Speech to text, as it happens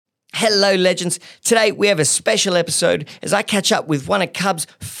Hello, legends. Today we have a special episode as I catch up with one of Cub's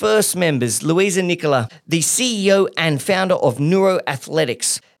first members, Louisa Nicola, the CEO and founder of Neuro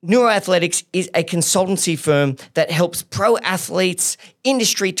Athletics. Neuro Athletics is a consultancy firm that helps pro athletes,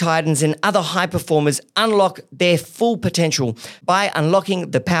 industry titans, and other high performers unlock their full potential by unlocking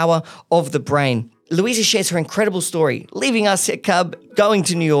the power of the brain. Louisa shares her incredible story, leaving us at Cub, going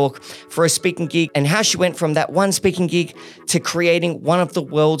to New York for a speaking gig, and how she went from that one speaking gig to creating one of the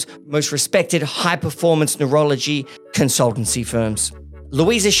world's most respected high-performance neurology consultancy firms.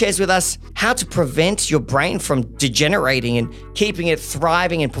 Louisa shares with us how to prevent your brain from degenerating and keeping it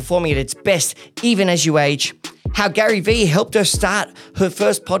thriving and performing at its best even as you age. How Gary Vee helped her start her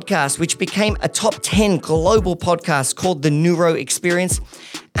first podcast, which became a top 10 global podcast called the Neuro Experience,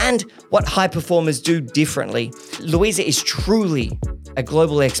 and what high performers do differently. Louisa is truly a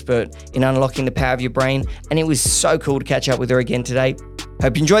global expert in unlocking the power of your brain, and it was so cool to catch up with her again today.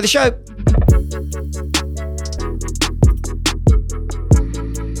 Hope you enjoy the show.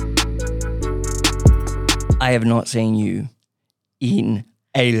 I have not seen you in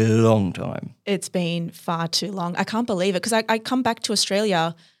a long time. It's been far too long. I can't believe it because I come back to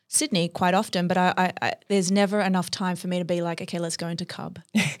Australia, Sydney quite often, but I there's never enough time for me to be like, okay, let's go into Cub.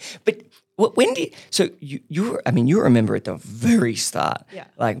 But when did you were a member at the very start. Yeah.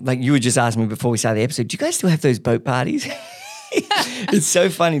 Like you were just asking me before we started the episode, do you guys still have those boat parties? It's so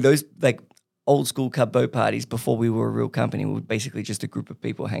funny, those like old school Cub boat parties before we were a real company were basically just a group of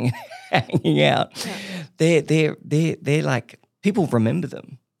people hanging out. Yeah. They're like, people remember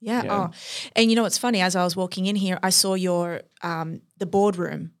them. Yeah. You know? Oh, and you know what's funny? As I was walking in here, I saw your the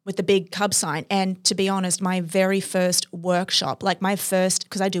boardroom with the big Cub sign. And to be honest, my very first workshop,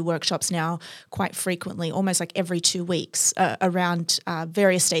 because I do workshops now quite frequently, almost like every 2 weeks around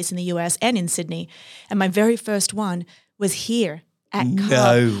various states in the US and in Sydney. And my very first one was here at Cub.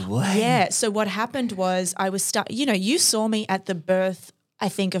 No way. Yeah. So what happened was I was you saw me at the birth, I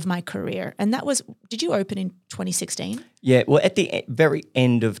think, of my career. And that was, did you open in 2016? Yeah, well, at the very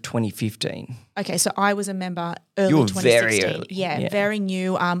end of 2015. Okay, so I was a member early You were 2016. very early. Yeah, very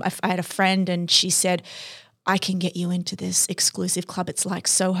new. I had a friend and she said, I can get you into this exclusive club. It's like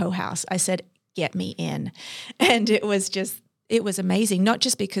Soho House. I said, get me in. And it was amazing, not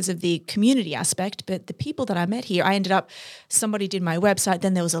just because of the community aspect, but the people that I met here. Somebody did my website,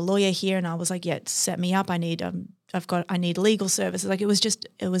 then there was a lawyer here and I was like, yeah, set me up. I need legal services. Like it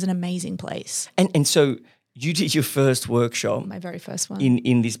was an amazing place. And so you did your first workshop. My very first one.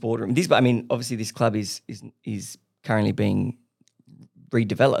 In this boardroom. Obviously this club is currently being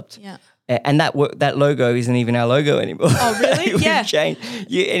redeveloped. Yeah. And that logo isn't even our logo anymore. Oh, really? We've Yeah. changed.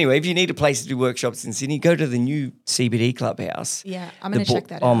 Yeah. Anyway, if you need a place to do workshops in Sydney, go to the new CBD Clubhouse. Yeah, I'm going to check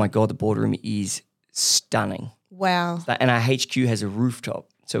that out. Oh my God, the boardroom is stunning. Wow. And our HQ has a rooftop.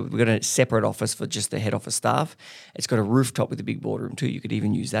 So we've got a separate office for just the head office staff. It's got a rooftop with a big boardroom too. You could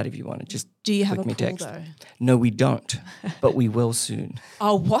even use that if you wanted. Just do you have a pool text. Though? No, we don't, but we will soon.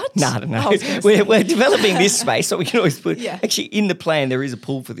 Oh, what? No, I don't know. We're developing this space, so we can always put. Yeah. Actually, in the plan there is a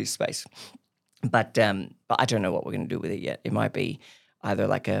pool for this space, but I don't know what we're going to do with it yet. It might be either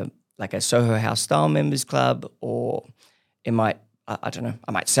like a Soho House style members club, or it might I don't know.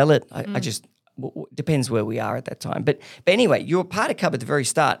 I might sell it. I just. Depends where we are at that time. But anyway, you were part of Cub at the very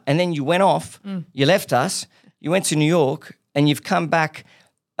start, and then you went off, you left us, you went to New York, and you've come back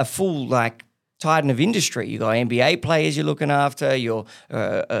a full titan of industry. You got NBA players you're looking after, you're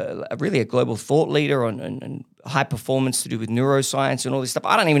really a global thought leader on high performance to do with neuroscience and all this stuff.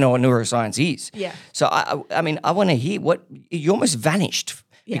 I don't even know what neuroscience is. Yeah. So I want to hear you almost vanished.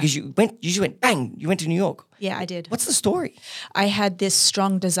 Yeah. Because you just went bang, you went to New York. Yeah, I did. What's the story? I had this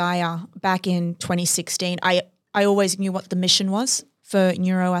strong desire back in 2016. I always knew what the mission was for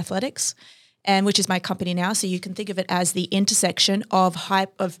Neuro Athletics, and which is my company now. So you can think of it as the intersection of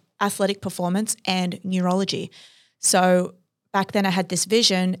athletic performance and neurology. So back then I had this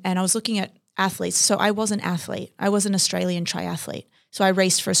vision and I was looking at athletes. So I was an athlete. I was an Australian triathlete. So I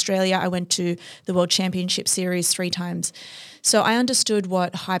raced for Australia. I went to the World Championship Series 3 times. So I understood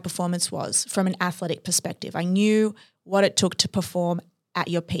what high performance was from an athletic perspective. I knew what it took to perform at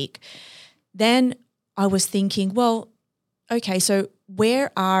your peak. Then I was thinking, well, okay, so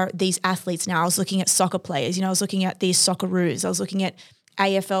where are these athletes now? I was looking at soccer players. I was looking at these Socceroos. I was looking at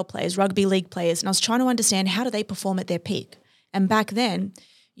AFL players, rugby league players, and I was trying to understand how do they perform at their peak. And back then,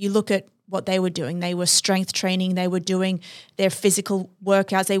 you look at what they were doing. They were strength training. They were doing their physical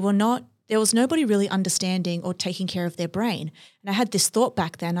workouts. There was nobody really understanding or taking care of their brain. And I had this thought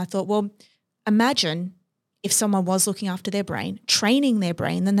back then. I thought, well, imagine if someone was looking after their brain, training their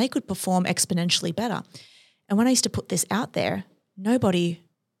brain, then they could perform exponentially better. And when I used to put this out there, nobody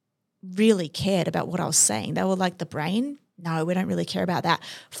really cared about what I was saying. They were like, the brain? No, we don't really care about that.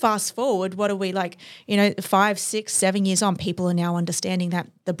 Fast forward, what are we like, 5, 6, 7 years on, people are now understanding that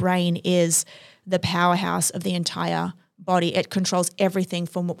the brain is the powerhouse of the entire body. It controls everything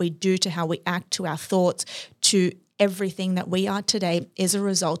from what we do to how we act to our thoughts to everything that we are today is a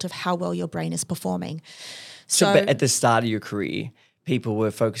result of how well your brain is performing. So but at the start of your career, people were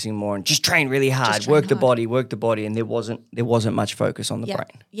focusing more on just train really hard, work the body, and there wasn't much focus on the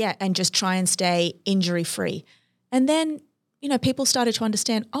brain. Yeah, and just try and stay injury free. And then, people started to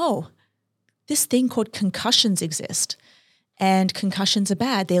understand, this thing called concussions exist. And concussions are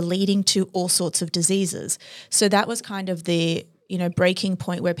bad. They're leading to all sorts of diseases. So that was kind of the, breaking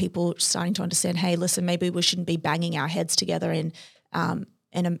point where people were starting to understand, hey, listen, maybe we shouldn't be banging our heads together in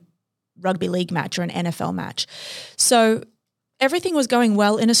a rugby league match or an NFL match. So everything was going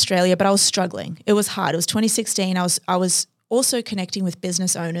well in Australia, but I was struggling. It was hard. It was 2016. I was also connecting with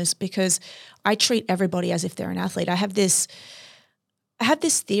business owners because I treat everybody as if they're an athlete. I have this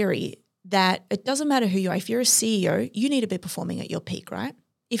theory that it doesn't matter who you are. If you're a CEO, you need to be performing at your peak, right?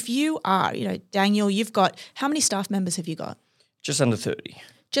 If you are, Daniel, you've got, how many staff members have you got? Just under 30.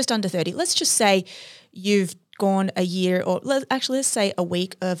 Just under 30. Let's just say you've gone a year or let's say a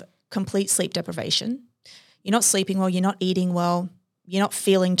week of complete sleep deprivation. You're not sleeping well, you're not eating well, you're not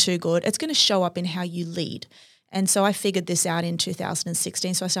feeling too good. It's going to show up in how you lead. And so I figured this out in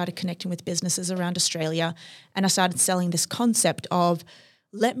 2016. So I started connecting with businesses around Australia and I started selling this concept of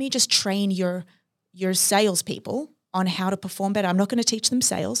let me just train your salespeople on how to perform better. I'm not going to teach them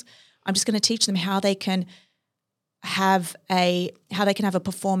sales. I'm just going to teach them how they can have a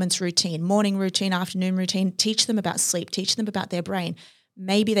performance routine, morning routine, afternoon routine, teach them about sleep, teach them about their brain.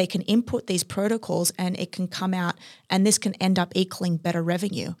 Maybe they can input these protocols and it can come out and this can end up equaling better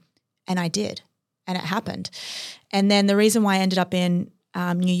revenue. And I did. And it happened. And then the reason why I ended up in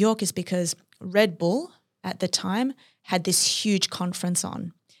New York is because Red Bull at the time had this huge conference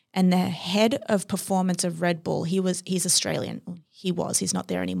on. And the head of performance of Red Bull, he's Australian. He's not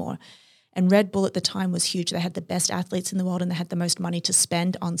there anymore. And Red Bull at the time was huge. They had the best athletes in the world and they had the most money to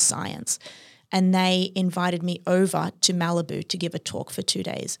spend on science. And they invited me over to Malibu to give a talk for 2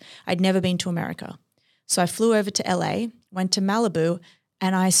 days. I'd never been to America. So I flew over to LA, went to Malibu,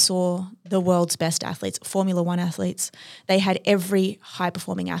 and I saw the world's best athletes, Formula One athletes. They had every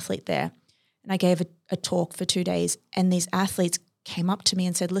high-performing athlete there. And I gave a talk for 2 days, and these athletes came up to me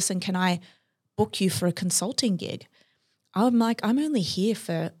and said, listen, can I book you for a consulting gig? I'm like, I'm only here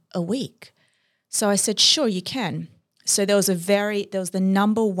for a week. So I said, sure, you can. So there was the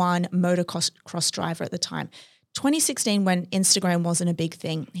number one motocross driver at the time. 2016, when Instagram wasn't a big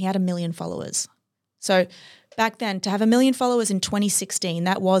thing, he had 1 million followers. So back then, to have 1 million followers in 2016,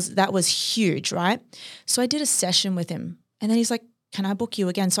 that was huge, right? So I did a session with him, and then he's like, can I book you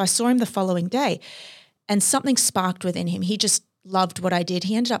again? So I saw him the following day, and something sparked within him. He just loved what I did.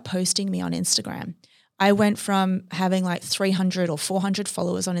 He ended up posting me on Instagram. I went from having like 300 or 400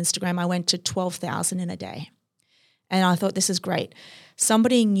 followers on Instagram, I went to 12,000 in a day. And I thought, this is great.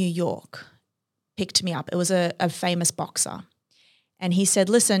 Somebody in New York picked me up. It was a famous boxer. And he said,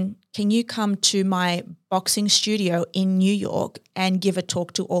 listen, can you come to my boxing studio in New York and give a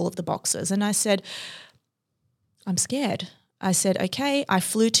talk to all of the boxers? And I said, I'm scared. I said, okay. I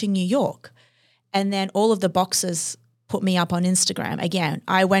flew to New York. And then all of the boxers put me up on Instagram. Again,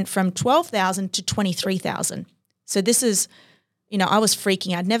 I went from 12,000 to 23,000. So this is, I was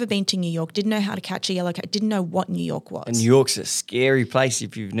freaking out. I'd never been to New York, didn't know how to catch a yellow cab, didn't know what New York was. And New York's a scary place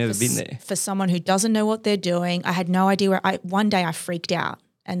if you've never been there. For someone who doesn't know what they're doing, I had no idea one day I freaked out.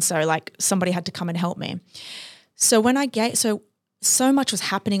 And so somebody had to come and help me. So so much was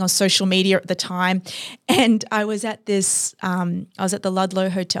happening on social media at the time. And I was at I was at the Ludlow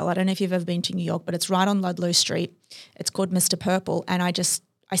Hotel. I don't know if you've ever been to New York, but it's right on Ludlow Street. It's called Mr. Purple. And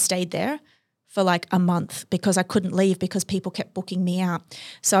I stayed there for like a month because I couldn't leave because people kept booking me out.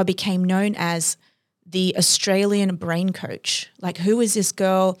 So I became known as the Australian brain coach. Like, who is this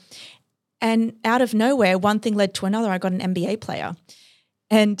girl? And out of nowhere, one thing led to another. I got an NBA player.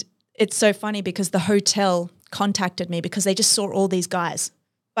 And it's so funny because the hotel contacted me because they just saw all these guys.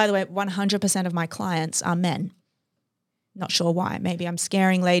 By the way, 100% of my clients are men. Not sure why. Maybe I'm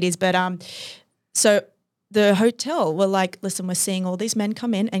scaring ladies. But so the hotel were like, listen, we're seeing all these men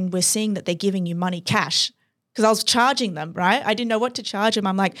come in and we're seeing that they're giving you money cash. Because I was charging them, right? I didn't know what to charge them.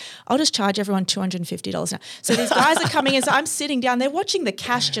 I'm like, I'll just charge everyone $250 now. So these guys are coming in. So I'm sitting down. They're watching the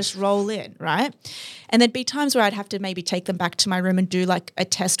cash just roll in, right? And there'd be times where I'd have to maybe take them back to my room and do like a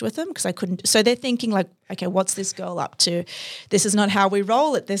test with them because I couldn't. So they're thinking like, okay, what's this girl up to? This is not how we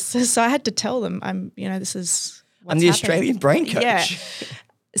roll at this. So I had to tell them, this is what's I'm the happening. Australian brain coach. Yeah.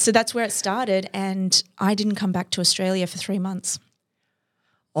 So that's where it started, and I didn't come back to Australia for 3 months.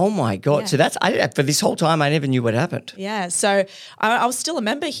 Oh my God. Yeah. So for this whole time, I never knew what happened. Yeah. So I was still a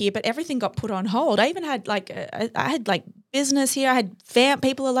member here, but everything got put on hold. I even had I had business here. I had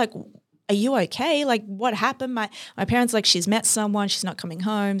people are like, are you okay? Like, what happened? My parents she's met someone. She's not coming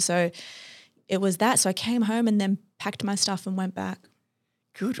home. So it was that. So I came home and then packed my stuff and went back.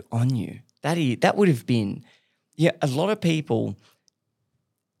 Good on you. That would have been, a lot of people,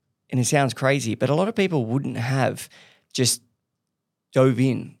 and it sounds crazy, but a lot of people wouldn't have just dove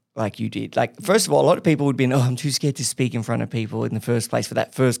in like you did. Like, first of all, a lot of people would have been, I'm too scared to speak in front of people in the first place for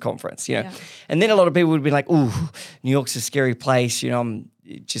that first conference, Yeah. And then a lot of people would be like, New York's a scary place. I'm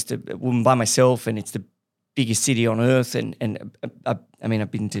just a woman by myself and it's the biggest city on earth. And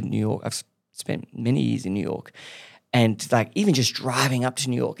I've been to New York. I've spent many years in New York. And even just driving up to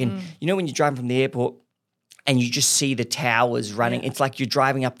New York and when you're driving from the airport and you just see the towers running, it's like you're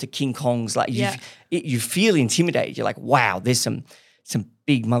driving up to King Kong's. You feel intimidated. You're like, wow, there's some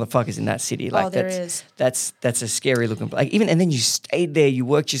big motherfuckers in that city. There is. That's a scary looking place. And then you stayed there, you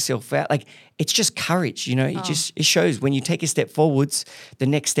worked yourself out. It's just courage, it shows when you take a step forwards, the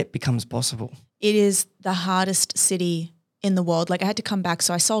next step becomes possible. It is the hardest city in the world. I had to come back,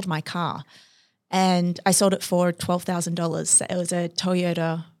 so I sold my car. And I sold it for $12,000. It was a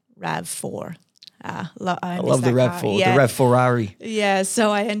Toyota RAV4. I love the RAV4, the RAV Ferrari. Yeah,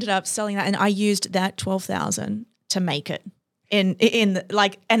 so I ended up selling that, and I used that $12,000 to make it. And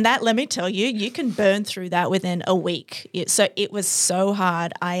that, let me tell you, you can burn through that within a week. So it was so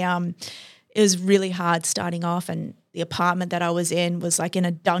hard. It was really hard starting off, and the apartment that I was in was in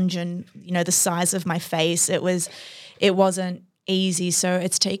a dungeon. The size of my face. It wasn't easy. So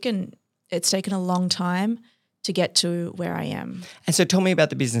it's taken a long time to get to where I am. And so tell me about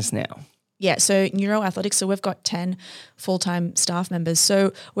the business now. Yeah, so Neuro Athletics, so we've got 10 full-time staff members.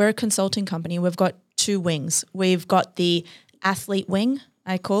 So we're a consulting company. We've got 2 wings. We've got the athlete wing,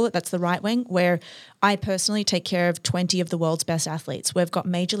 I call it. That's the right wing, where I personally take care of 20 of the world's best athletes. We've got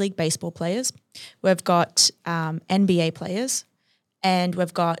Major League Baseball players. We've got NBA players. And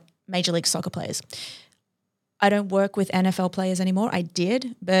we've got Major League Soccer players. I don't work with NFL players anymore. I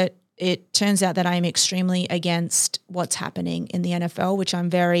did, but it turns out that I am extremely against what's happening in the NFL, which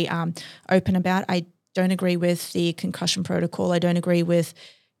I'm very open about. I don't agree with the concussion protocol. I don't agree with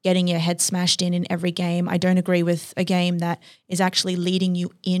getting your head smashed in every game. I don't agree with a game that is actually leading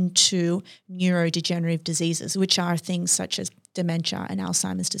you into neurodegenerative diseases, which are things such as dementia and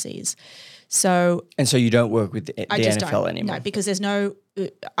Alzheimer's disease. So you don't work with the NFL anymore? No, because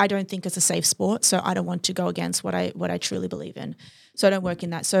I don't think it's a safe sport, so I don't want to go against what I truly believe in. So I don't work in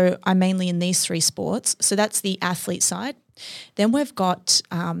that. So I'm mainly in these 3 sports. So that's the athlete side. Then we've got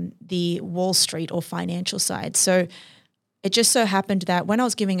the Wall Street or financial side. So it just so happened that when I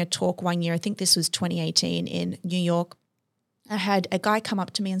was giving a talk one year, I think this was 2018 in New York, I had a guy come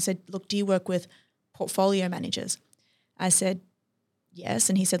up to me and said, look, do you work with portfolio managers? I said, yes.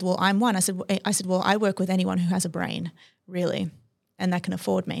 And he said, well, I'm one. I said, well, I work with anyone who has a brain, really, and that can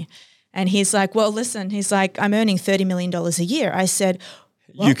afford me. And he's like, well, listen, he's like, I'm earning $30 million a year. I said,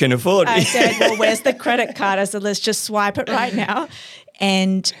 well, you can afford me. I said, well, where's the credit card? I said, let's just swipe it right now.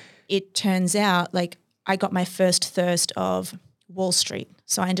 And it turns out I got my first thirst of Wall Street.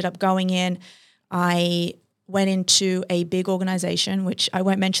 So I ended up going in. I went into a big organization, which I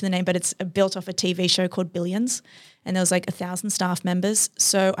won't mention the name, but it's built off a TV show called Billions. And there was 1,000 staff members.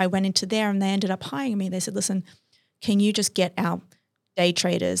 So I went into there and they ended up hiring me. They said, listen, can you just get our day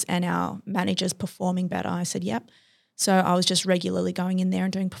traders and our managers performing better? I said, yep. So I was just regularly going in there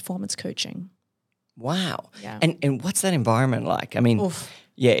and doing performance coaching. Wow. Yeah. And what's that environment like? I mean, Oof.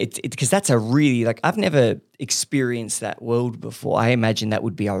 Yeah, it's because that's a really I've never experienced that world before. I imagine that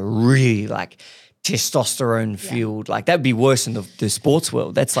would be a really testosterone fueled. That would be worse than the sports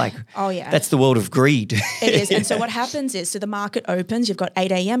world. That's oh yeah, that's the world of greed. It is. And so what happens is, so the market opens. You've got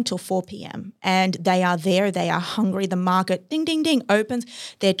 8 a.m. till 4 p.m. and they are there. They are hungry. The market, ding, ding, ding, opens.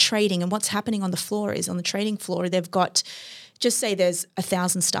 They're trading, and what's happening on the floor is on the trading floor. They've got. Just say there's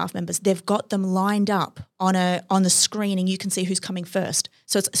 1,000 staff members. They've got them lined up on the screen, and you can see who's coming first.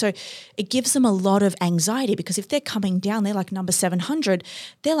 So it gives them a lot of anxiety, because if they're coming down, they're number 700.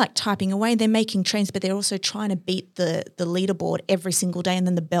 They're typing away. They're making trades, but they're also trying to beat the leaderboard every single day. And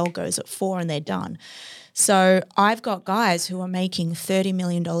then the bell goes at 4 and they're done. So I've got guys who are making $30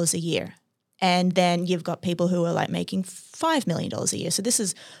 million a year. And then you've got people who are making $5 million a year. So this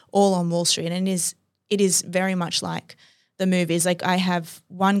is all on Wall Street, and it is very much like the movies. I have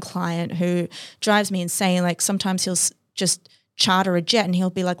one client who drives me insane. Sometimes he'll just charter a jet and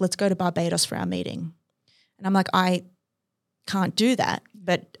he'll be like, let's go to Barbados for our meeting. And I'm like, I can't do that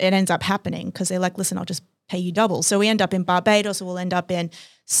but it ends up happening because they're like, listen, I'll just pay you double. So we end up in Barbados or we'll end up in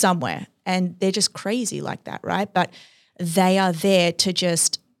somewhere, and they're just crazy like that, right? But they are there to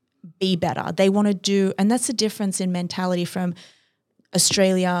just be better. They want to do, and that's the difference in mentality from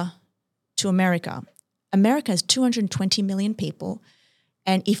Australia to America. America has 220 million people,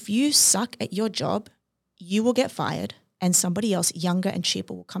 and if you suck at your job, you will get fired and somebody else younger and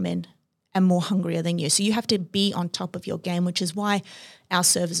cheaper will come in and more hungrier than you. So you have to be on top of your game, which is why our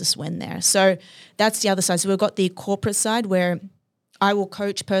services win there. So that's the other side. So we've got the corporate side where I will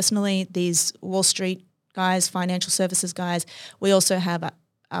coach personally these Wall Street guys, financial services guys. We also have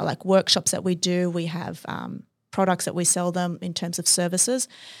like workshops that we do. We have products that we sell them in terms of services.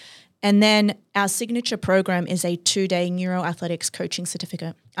 And then our signature program is a 2-day Neuro Athletics coaching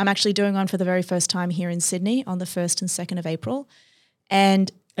certificate. I'm actually doing one for the very first time here in Sydney on the 1st and 2nd of April.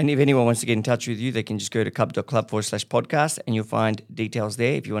 And if anyone wants to get in touch with you, they can just go to cub.club/podcast and you'll find details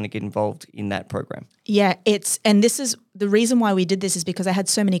there if you want to get involved in that program. Yeah, and this is the reason why we did this is because I had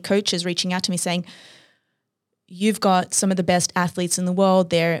so many coaches reaching out to me saying, you've got some of the best athletes in the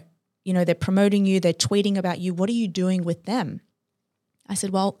world. They're promoting you. They're tweeting about you. What are you doing with them? I said,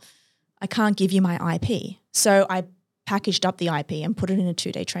 well, I can't give you my IP. So I packaged up the IP and put it in a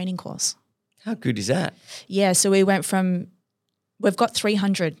 2-day training course. How good is that? Yeah, so we've got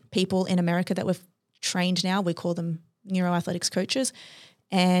 300 people in America that we've trained now. We call them Neuro Athletics coaches,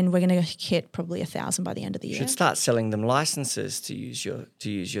 and we're going to hit probably 1,000 by the end of the year. You should start selling them licenses to use your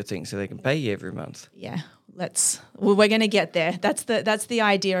thing so they can pay you every month. Yeah, we're going to get there. That's the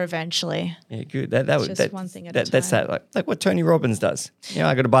idea eventually. Yeah, good. That's one thing at a time. That's that like what Tony Robbins does.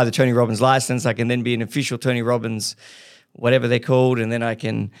 I got to buy the Tony Robbins license. I can then be an official Tony Robbins, whatever they're called, and then I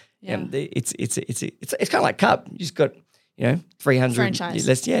can. Yeah. It's kind of like Cub. You just got 300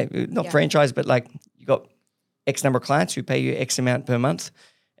 franchise. Franchise, but like you got X number of clients who pay you X amount per month,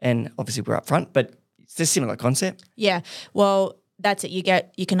 and obviously we're upfront, but it's a similar concept. Yeah, well, that's it.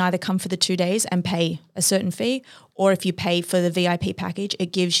 You can either come for the 2 days and pay a certain fee, or if you pay for the VIP package,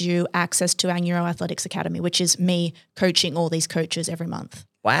 it gives you access to our Neuro Athletics Academy, which is me coaching all these coaches every month.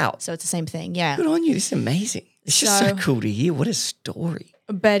 Wow! So it's the same thing. Yeah. Good on you. This is amazing. It's just so cool to hear. What a story.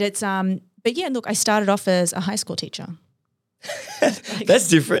 But it's but yeah, look, I started off as a high school teacher. That's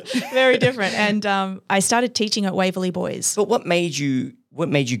different. Very different. And I started teaching at Waverley Boys. But what made you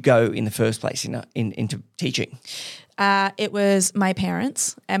go in the first place into teaching? It was my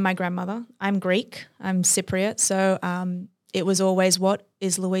parents and my grandmother. I'm Greek. I'm Cypriot. So it was always, what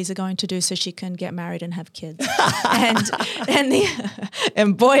is Louisa going to do so she can get married and have kids? and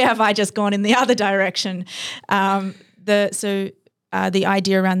boy, have I just gone in the other direction. The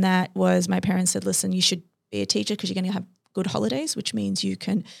idea around that was my parents said, listen, you should be a teacher because you're going to have good holidays, which means you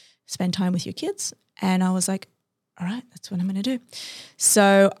can spend time with your kids. And I was like, all right, that's what I'm going to do.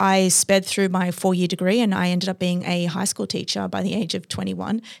 So I sped through my 4-year degree and I ended up being a high school teacher by the age of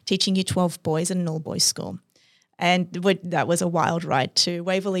 21, teaching year 12 boys at an all-boys school. And that was a wild ride to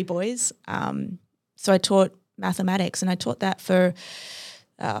Waverley Boys. So I taught mathematics, and I taught that for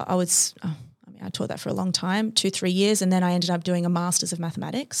I taught that for a long time, 2-3 years, and then I ended up doing a master's of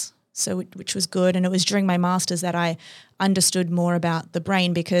mathematics. So which was good, and it was during my master's that I understood more about the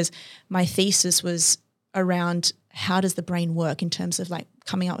brain, because my thesis was around how does the brain work in terms of like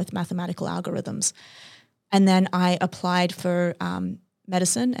coming up with mathematical algorithms. And then I applied for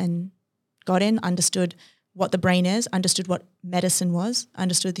medicine and got in, understood what the brain is, understood what medicine was,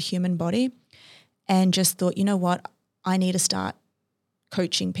 understood the human body, and just thought, you know what, I need to start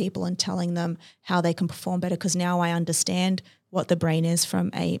coaching people and telling them how they can perform better, because now I understand what the brain is from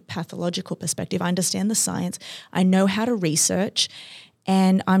a pathological perspective. I understand the science. I know how to research,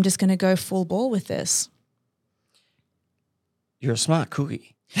 and I'm just going to go full ball with this. You're a smart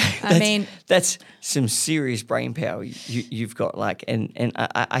cookie. That's some serious brain power you've got. And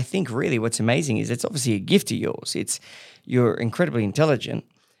I think really what's amazing is it's obviously a gift of yours. You're incredibly intelligent,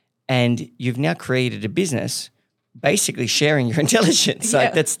 and you've now created a business basically sharing your intelligence. Yeah.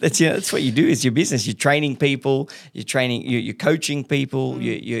 Like that's what you do is your business. You're training people. You're coaching people.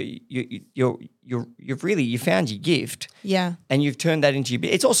 You found your gift. Yeah, and you've turned that into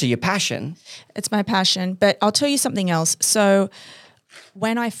it's also your passion. It's my passion. But I'll tell you something else. So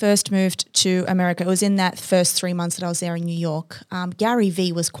when I first moved to America, it was in that first 3 months that I was there in New York. Gary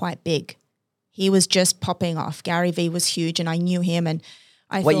Vee was quite big. He was just popping off. Gary Vee was huge, and I knew him. And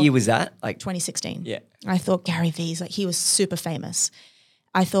what year was that? Like 2016. Yeah. I thought Gary Vee's he was super famous.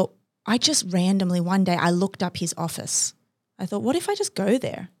 I thought, I just randomly one day I looked up his office. I thought, what if I just go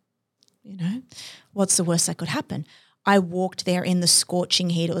there? What's the worst that could happen? I walked there in the scorching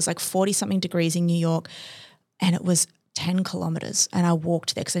heat. It was like 40-something degrees in New York, and it was 10 kilometers and I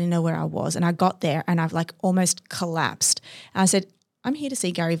walked there because I didn't know where I was. And I got there and I've like almost collapsed. And I said, I'm here to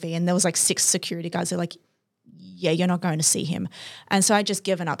see Gary Vee. And there was like 6 security guards. They're like, yeah, you're not going to see him. And so I just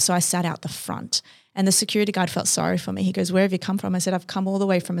given up. So I sat out the front and the security guard felt sorry for me. He goes, where have you come from? I said, I've come all the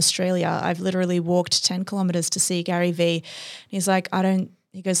way from Australia. I've literally walked 10 kilometers to see Gary Vee. He's like,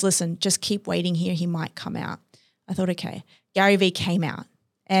 he goes, listen, just keep waiting here. He might come out. I thought, okay. Gary Vee came out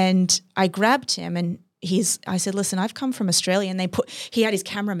and I grabbed him and I said, listen, I've come from Australia. And he had his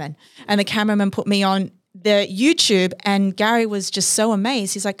cameraman and the cameraman put me on the YouTube and Gary was just so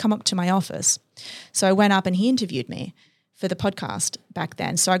amazed. He's like, come up to my office. So I went up and he interviewed me for the podcast back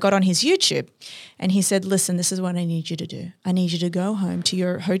then. So I got on his YouTube and he said, listen, this is what I need you to do. I need you to go home to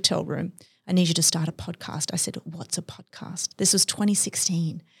your hotel room. I need you to start a podcast. I said, what's a podcast? This was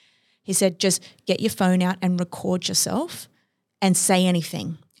 2016. He said, just get your phone out and record yourself and say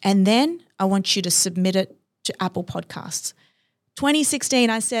anything. And then I want you to submit it to Apple Podcasts. 2016,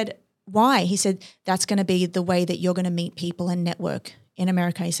 I said, why? He said, that's going to be the way that you're going to meet people and network in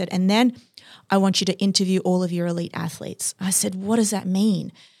America. He said, and then I want you to interview all of your elite athletes. I said, what does that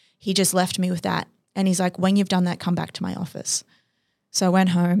mean? He just left me with that. And he's like, when you've done that, come back to my office. So I went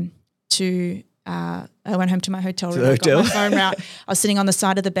home to my hotel room. I got my phone out. I was sitting on the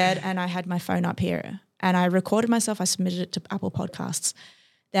side of the bed and I had my phone up here and I recorded myself. I submitted it to Apple Podcasts.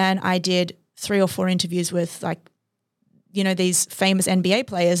 Then I did 3 or 4 interviews with these famous NBA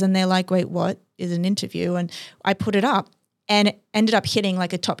players and they're like, wait, what is an interview? And I put it up and it ended up hitting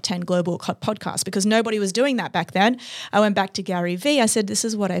like a top 10 global podcast because nobody was doing that back then. I went back to Gary Vee. I said, this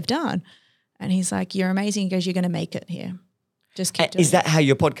is what I've done. And he's like, you're amazing. He goes, you're going to make it here. Just keep doing it. Is that how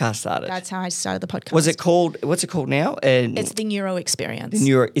your podcast started? That's how I started the podcast. What's it called now? It's the Neuro Experience.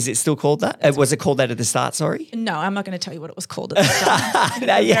 Is it still called that? Was it called that at the start, sorry? No, I'm not going to tell you what it was called at the start.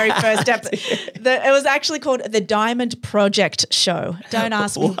 The very first episode. It was actually called the Diamond Project Show. Don't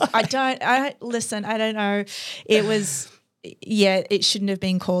ask me. Listen, I don't know. It was, it shouldn't have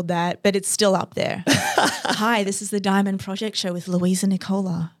been called that, but it's still up there. Hi, this is the Diamond Project Show with Louisa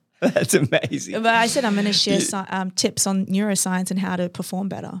Nicola. That's amazing. But I said I'm going to share tips on neuroscience and how to perform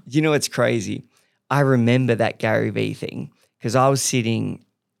better. You know what's crazy? I remember that Gary Vee thing because I was sitting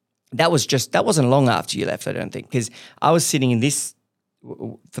 – that wasn't long after you left, I don't think, because I was sitting in this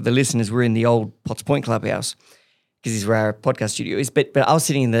 – for the listeners, we're in the old Potts Point Clubhouse because this is where our podcast studio is. But I was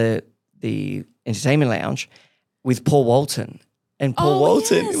sitting in the entertainment lounge with Paul Walton. And Paul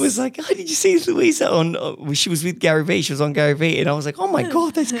Walton was like, oh, did you see Louisa she was with Gary Vee. She was on Gary Vee. And I was like, oh, my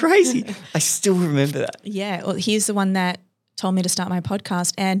God, that's crazy. I still remember that. Yeah. Well, he's the one that told me to start my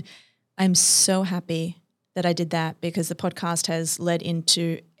podcast. And I'm so happy that I did that because the podcast has led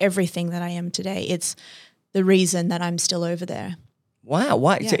into everything that I am today. It's the reason that I'm still over there. Wow.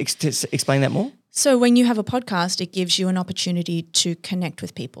 Why? Yeah. To explain that more? So when you have a podcast, it gives you an opportunity to connect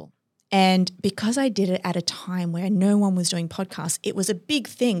with people. And because I did it at a time where no one was doing podcasts, it was a big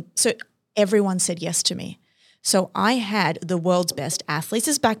thing. So everyone said yes to me. So I had the world's best athletes.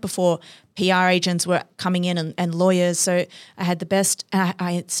 This is back before PR agents were coming in and lawyers. So I had the best,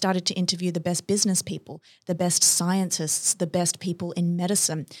 I started to interview the best business people, the best scientists, the best people in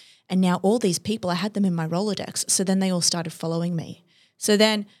medicine. And now all these people, I had them in my Rolodex. So then they all started following me. So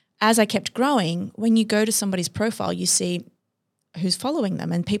then as I kept growing, when you go to somebody's profile, you see who's following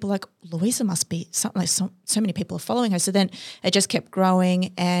them, and people like, Louisa must be something like so many people are following her. So then it just kept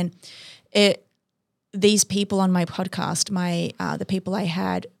growing, and these people on my podcast, the people I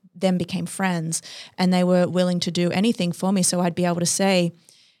had, then became friends, and they were willing to do anything for me. So I'd be able to say,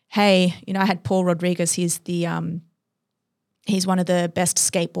 hey, I had Paul Rodriguez. He's one of the best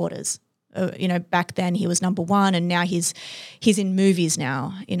skateboarders. Back then he was number 1, and now he's in movies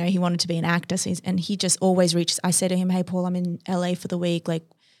now. He wanted to be an actor, and he just always reaches. I say to him, "Hey, Paul, I'm in LA for the week. Like,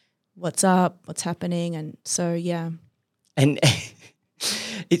 what's up? What's happening?" And so, yeah. And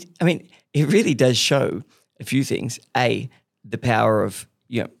it really does show a few things. A, the power of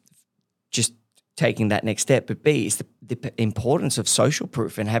just taking that next step, but B, it's the importance of social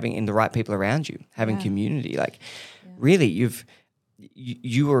proof and having the right people around you, having community. Like, really,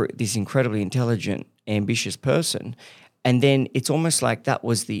 you were this incredibly intelligent, ambitious person, and then it's almost like that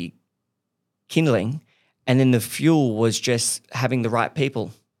was the kindling, and then the fuel was just having the right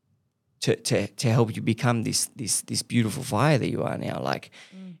people to help you become this beautiful fire that you are now. Like,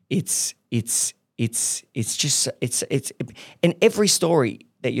 it's just and every story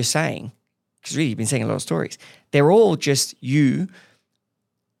that you're saying, because really you've been saying a lot of stories, they're all just you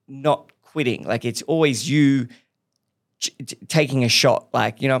not quitting. Like, it's always you taking a shot,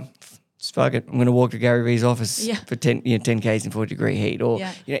 like, fuck it, I'm going to walk to Gary Vee's office for 10 Ks in 40-degree heat, or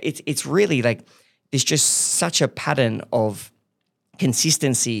it's really like there's just such a pattern of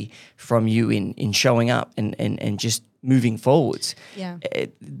consistency from you in showing up and just moving forwards. Yeah.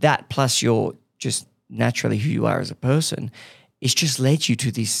 That plus you're just naturally who you are as a person, it's just led you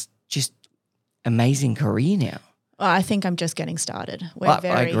to this just amazing career now. Well, I think I'm just getting started. We're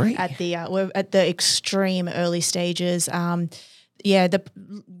I agree. we're at the extreme early stages.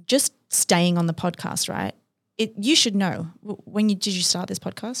 Just staying on the podcast, right? You should know. Did you start this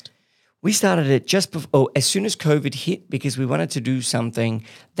podcast? We started it just before, as soon as COVID hit, because we wanted to do something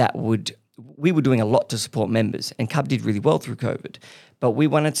that we were doing a lot to support members, and Cub did really well through COVID, but we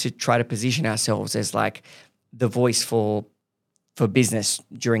wanted to try to position ourselves as like the voice for business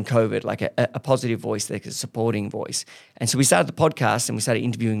during COVID, like a positive voice, like a supporting voice. And so we started the podcast and we started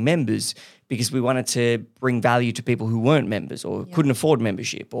interviewing members because we wanted to bring value to people who weren't members or couldn't afford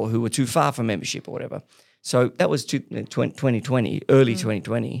membership or who were too far from membership or whatever. So that was 2020, early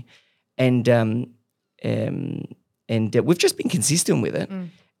 2020. And we've just been consistent with it.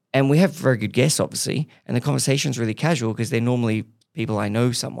 And we have very good guests, obviously, and the conversation's really casual because they're normally people I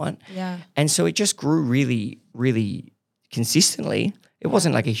know somewhat. Yeah. And so it just grew really, really consistently. It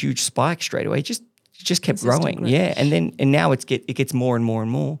wasn't like a huge spike straight away. It just kept growing. Growth. Yeah. And now it gets more and more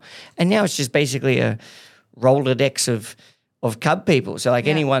and more. And now it's just basically a Rolodex of Cub people. So like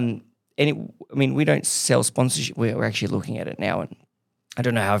we don't sell sponsorship. We're actually looking at it now, and I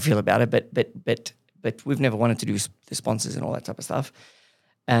don't know how I feel about it, but we've never wanted to do the sponsors and all that type of stuff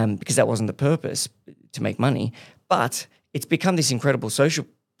because that wasn't the purpose, to make money. But it's become this incredible social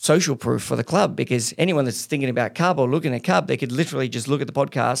proof for the club, because anyone that's thinking about Cub or looking at Cub, they could literally just look at the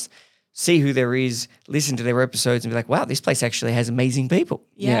podcast, see who there is, listen to their episodes, and be like, wow, this place actually has amazing people.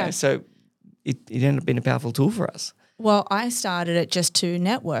 Yeah. So it ended up being a powerful tool for us. Well, I started it just to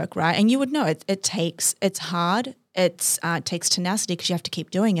network, right? And you would know it's hard. It takes tenacity because you have to keep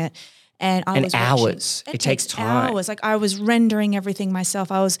doing it. And hours. It takes time. Hours. Like I was rendering everything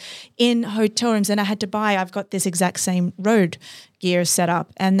myself. I was in hotel rooms and I had to I've got this exact same road gear set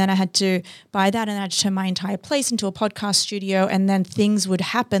up. And then I had to buy that and I had to turn my entire place into a podcast studio. And then things would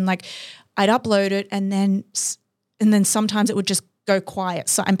happen. Like I'd upload it and then sometimes it would just go quiet.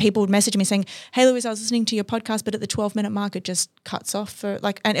 So, and people would message me saying, hey, Louise, I was listening to your podcast, but at the 12-minute mark, it just cuts off for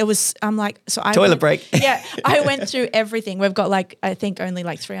and it was, I'm like, so I toilet break. Yeah. I went through everything. We've got I think only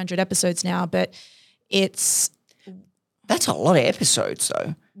 300 episodes now, but that's a lot of episodes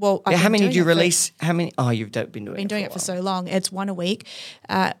though. Well, how many do you release? How many? Oh, you've been doing it for so long. It's one a week.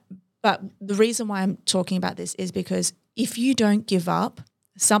 But the reason why I'm talking about this is because if you don't give up,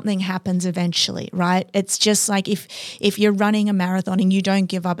 something happens eventually, right? It's just like if you're running a marathon and you don't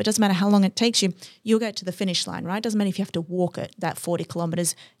give up, it doesn't matter how long it takes you, you'll get to the finish line, right? It doesn't matter if you have to walk it, that 40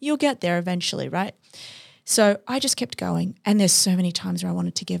 kilometers, you'll get there eventually, right? So I just kept going, and there's so many times where I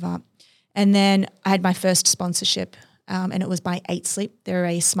wanted to give up. And then I had my first sponsorship, and it was by 8 Sleep. They're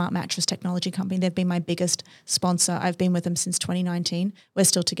a smart mattress technology company. They've been my biggest sponsor. I've been with them since 2019. We're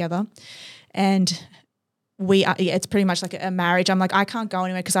still together. And it's pretty much like a marriage. I'm like, I can't go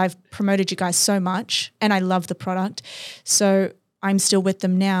anywhere because I've promoted you guys so much and I love the product. So I'm still with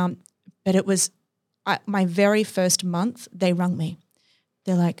them now. But it was my very first month, they rung me.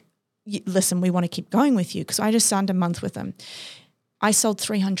 They're like, listen, we want to keep going with you, because I just signed a month with them. I sold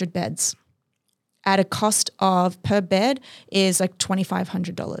 300 beds at a cost of, per bed is like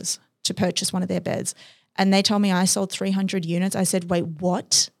 $2,500 to purchase one of their beds. And they told me I sold 300 units. I said, wait,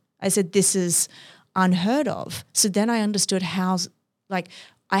 what? I said, this is unheard of. So then I understood how,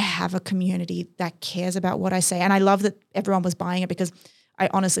 I have a community that cares about what I say. And I love that everyone was buying it, because I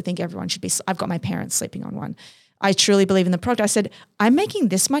honestly think everyone should be. I've got my parents sleeping on one. I truly believe in the product. I said, I'm making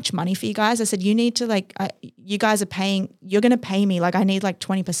this much money for you guys. I said, you need to you guys are paying, you're going to pay me. I need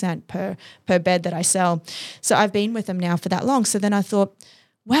 20% per bed that I sell. So I've been with them now for that long. So then I thought,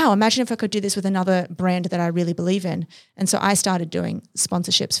 wow, imagine if I could do this with another brand that I really believe in. And so I started doing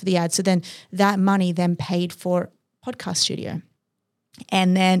sponsorships for the ads. So then that money then paid for podcast studio.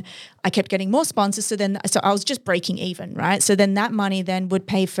 And then I kept getting more sponsors. So I was just breaking even, right? So then that money then would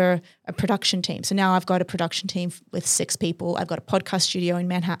pay for a production team. So now I've got a production team with 6 people. I've got a podcast studio in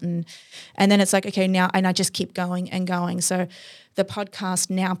Manhattan. And then it's like, okay, now, and I just keep going and going. So the podcast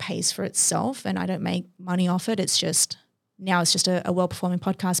now pays for itself and I don't make money off it. It's just a well-performing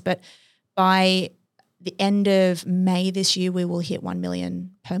podcast. But by the end of May this year, we will hit 1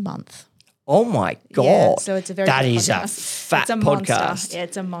 million per month. Oh my God. Yeah, so it's a very that good is podcast. a fat it's a podcast. Monster. Yeah,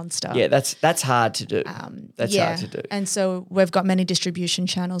 it's a monster. Yeah, that's hard to do. That's hard to do. And so we've got many distribution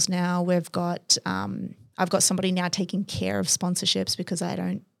channels now. We've got I've got somebody now taking care of sponsorships, because I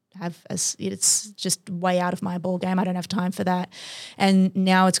don't have it's just way out of my ball game. I don't have time for that. And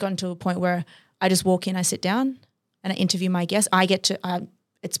now it's gotten to a point where I just walk in, I sit down and I interview my guests. I get to,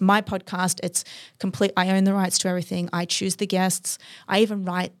 it's my podcast. It's complete. I own the rights to everything. I choose the guests. I even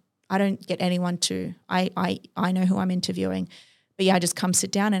write. I don't get anyone to. I know who I'm interviewing. But yeah, I just come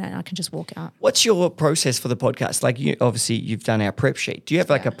sit down and I can just walk out. What's your process for the podcast? Like obviously you've done our prep sheet. Do you have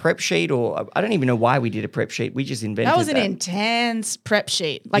like a prep sheet, or I don't even know why we did a prep sheet. We just invented that. That was an intense prep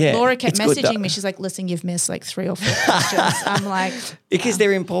sheet. Like Laura kept messaging me. She's like, listen, you've missed like 3 or 4 questions. I'm like. Because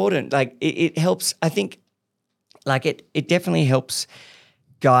they're important. Like it helps, I think, like it definitely helps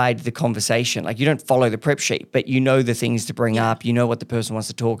guide the conversation. Like you don't follow the prep sheet, but you know the things to bring up. You know what the person wants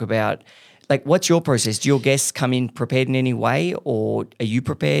to talk about. Like, what's your process? Do your guests come in prepared in any way, or are you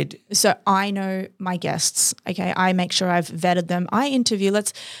prepared? So I know my guests, okay? I make sure I've vetted them. I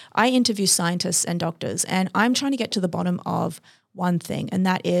interview scientists and doctors, and I'm trying to get to the bottom of one thing, and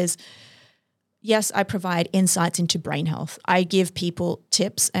that is, yes, I provide insights into brain health. I give people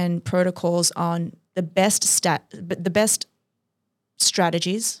tips and protocols on the best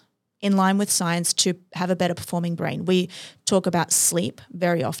strategies in line with science to have a better performing brain. We talk about sleep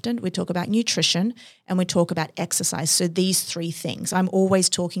very often. We talk about nutrition, and we talk about exercise. So these 3 things, I'm always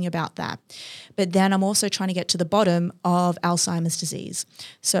talking about that. But then I'm also trying to get to the bottom of Alzheimer's disease.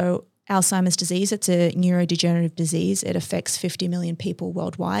 So Alzheimer's disease, it's a neurodegenerative disease. It affects 50 million people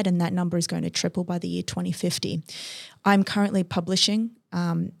worldwide, and that number is going to triple by the year 2050. I'm currently publishing.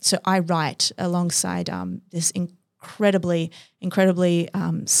 So I write alongside this incredibly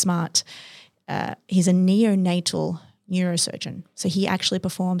smart. He's a neonatal neurosurgeon, so he actually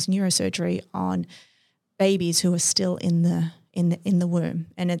performs neurosurgery on babies who are still in the womb,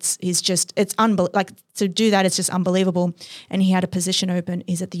 and it's unbelievable. Like, to do that, it's just unbelievable. And he had a position open.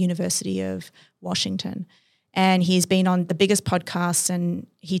 He's at the University of Washington, and he's been on the biggest podcasts. And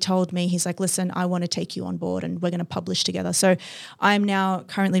he told me, he's like, "Listen, I want to take you on board, and we're going to publish together." So I'm now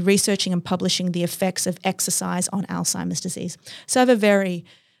currently researching and publishing the effects of exercise on Alzheimer's disease. So I have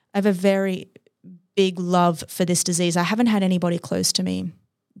a very big love for this disease. I haven't had anybody close to me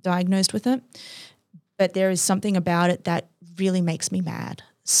diagnosed with it, but there is something about it that really makes me mad.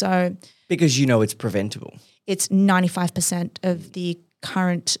 So because you know it's preventable. It's 95% of the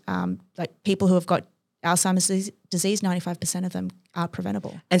current like people who have got Alzheimer's disease, 95% of them are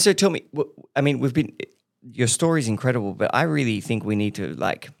preventable. And so tell me, I mean, your story is incredible, but I really think we need to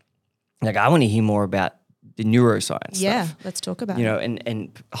like I want to hear more about the neuroscience stuff. Let's talk about it.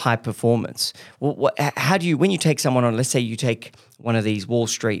 And high performance. Well, how do you, when you take someone on, let's say you take one of these Wall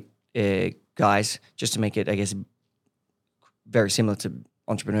Street guys, just to make it, I guess, very similar to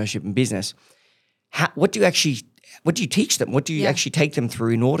entrepreneurship and business, what do you teach them? What do you actually take them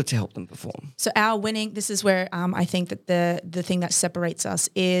through in order to help them perform? So this is where I think that the thing that separates us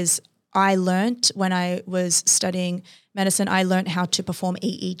is, I learned when I was studying medicine, I learned how to perform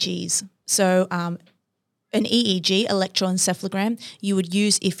EEGs. So an EEG, electroencephalogram, you would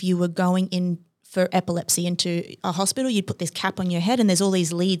use if you were going in for epilepsy into a hospital. You'd put this cap on your head and there's all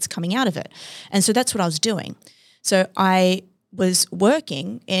these leads coming out of it. And so that's what I was doing. So I was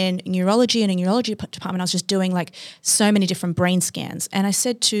working in neurology, and in neurology department, I was just doing like so many different brain scans. And I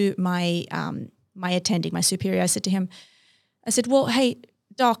said to my attending, my superior, I said to him, I said, well, hey,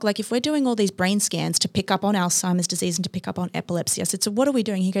 doc, like if we're doing all these brain scans to pick up on Alzheimer's disease and to pick up on epilepsy, I said, so what are we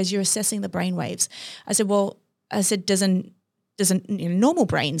doing? He goes, you're assessing the brain waves. I said, well, doesn't normal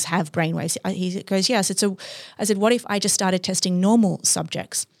brains have brain waves? He goes, yeah. I said, what if I just started testing normal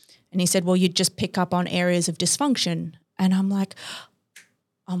subjects? And he said, well, you'd just pick up on areas of dysfunction. And I'm like,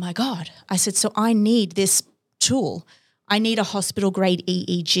 oh my God. I said, so I need this tool. I need a hospital grade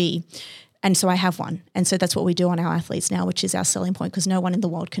EEG. And so I have one. And so that's what we do on our athletes now, which is our selling point, because no one in the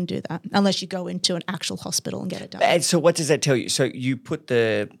world can do that unless you go into an actual hospital and get it done. And so what does that tell you? So you put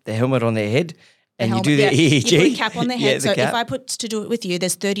the helmet on their head and you do the EEG? You put a cap on their head. So if I put to do it with you,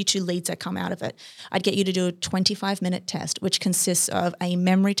 there's 32 leads that come out of it. I'd get you to do a 25-minute test, which consists of a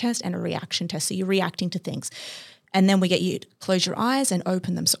memory test and a reaction test. So you're reacting to things. And then we get you to close your eyes and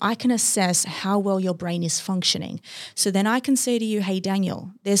open them so I can assess how well your brain is functioning. So then I can say to you, hey,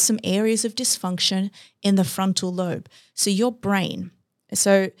 Daniel, there's some areas of dysfunction in the frontal lobe. So your brain,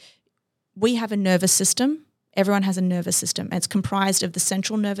 so we have a nervous system. Everyone has a nervous system. It's comprised of the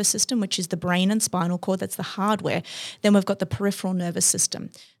central nervous system, which is the brain and spinal cord. That's the hardware. Then we've got the peripheral nervous system.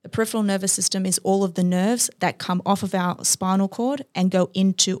 The peripheral nervous system is all of the nerves that come off of our spinal cord and go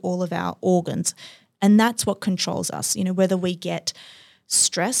into all of our organs. And that's what controls us. You know, whether we get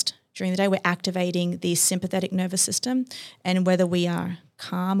stressed during the day, we're activating the sympathetic nervous system, and whether we are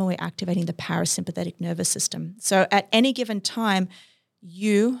calm, or we're activating the parasympathetic nervous system. So at any given time,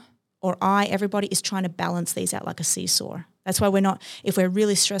 you or I, everybody is trying to balance these out like a seesaw. That's why if we're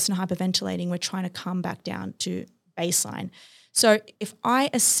really stressed and hyperventilating, we're trying to come back down to baseline. So if I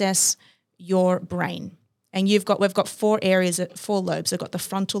assess your brain, and we've got 4 lobes. We've got the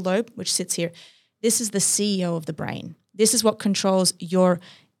frontal lobe, which sits here. This is the CEO of the brain. This is what controls your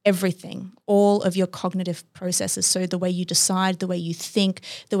everything, all of your cognitive processes. So the way you decide, the way you think,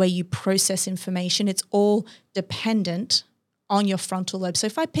 the way you process information, it's all dependent on your frontal lobe. So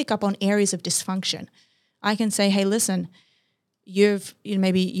if I pick up on areas of dysfunction, I can say, hey, listen,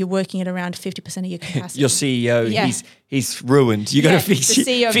 maybe you're working at around 50% of your capacity. Your CEO, he's ruined. You got to fix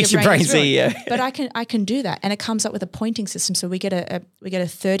your brain CEO. But I can do that, and it comes up with a pointing system. So we get a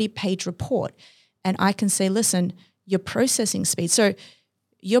 30-page report, and I can say, listen, your processing speed. So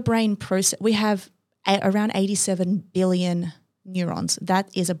your brain we have around 87 billion neurons. That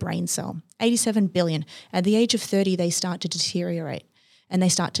is a brain cell. 87 billion. At the age of 30, they start to deteriorate and they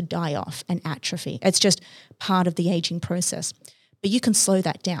start to die off and atrophy. It's just part of the aging process. But you can slow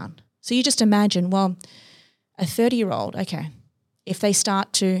that down. So you just imagine, well, a 30-year-old, okay, if they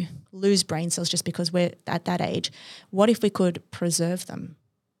start to lose brain cells just because we're at that age, what if we could preserve them?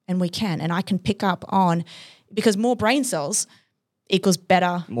 And we can. And I can pick up on, because more brain cells equals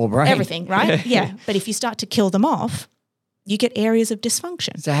better more brain. Everything, right? Yeah. But if you start to kill them off, you get areas of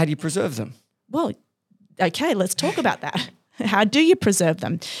dysfunction. So how do you preserve them? Well, okay, let's talk about that. How do you preserve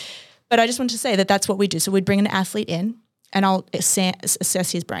them? But I just want to say that that's what we do. So we'd bring an athlete in, and I'll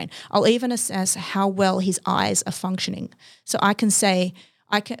assess his brain. I'll even assess how well his eyes are functioning. So I can say,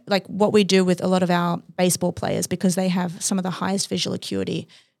 like what we do with a lot of our baseball players, because they have some of the highest visual acuity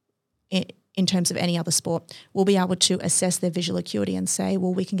in terms of any other sport, we'll be able to assess their visual acuity and say,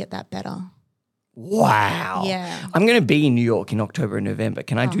 well, we can get that better. Wow. Yeah. I'm going to be in New York in October and November.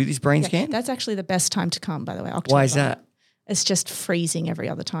 Can I do this brain scan? That's actually the best time to come, by the way, October. Why is that? It's just freezing every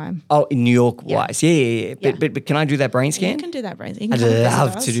other time. Oh, in New York wise. Yeah. But can I do that brain scan? You can do that brain scan. I'd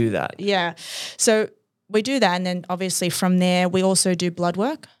love to do that. Yeah. So we do that, and then obviously from there we also do blood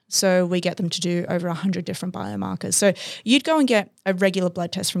work. So we get them to do over 100 different biomarkers. So you'd go and get a regular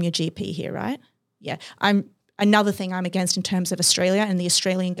blood test from your GP here, right? Yeah. Another thing I'm against in terms of Australia and the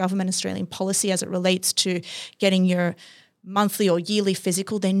Australian government, Australian policy as it relates to getting your monthly or yearly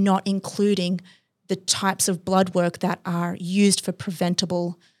physical, they're not including the types of blood work that are used for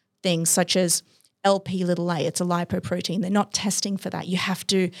preventable things such as LP(a). It's a lipoprotein. They're not testing for that. You have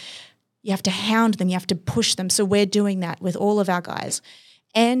to hound them. You have to push them. So we're doing that with all of our guys.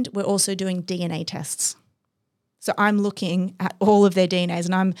 And we're also doing DNA tests. So I'm looking at all of their DNAs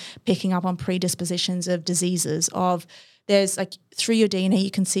and I'm picking up on predispositions of diseases there's like through your DNA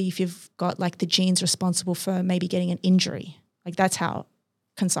you can see if you've got like the genes responsible for maybe getting an injury. Like that's how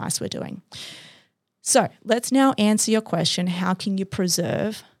concise we're doing. So let's now answer your question, how can you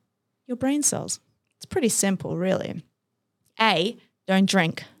preserve your brain cells? It's pretty simple, really. A, don't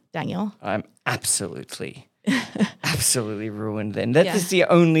drink, Daniel. I'm absolutely ruined then. That is the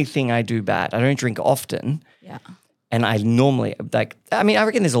only thing I do bad. I don't drink often. Yeah. And I normally I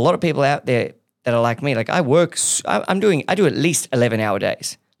reckon there's a lot of people out there that are like me. Like I do at least 11-hour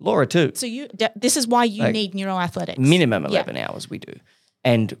days. Laura too. So this is why you need Neuro Athletics. Minimum 11 hours we do.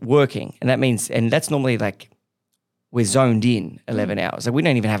 And working. And that's normally like we're zoned in 11 hours. Like we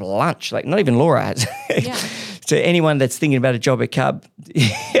don't even have lunch. Like not even Laura has. Yeah. So anyone that's thinking about a job at Cub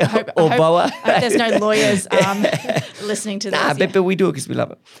or BOA. I hope there's no lawyers listening to this. But we do it because we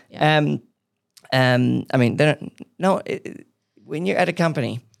love it. Yeah. I mean, when you're at a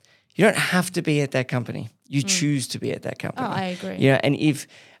company, you don't have to be at that company. You choose to be at that company. Oh, I agree. You know, and if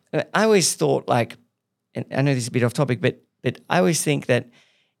I always thought and I know this is a bit off topic, but I always think that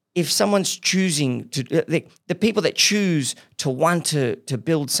if someone's choosing to, the people that choose to want to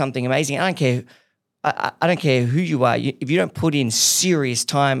build something amazing, I don't care who you are. If you don't put in serious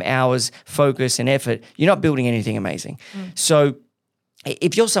time, hours, focus, and effort, you're not building anything amazing. So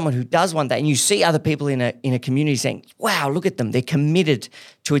if you're someone who does want that and you see other people in a community saying, wow, look at them, they're committed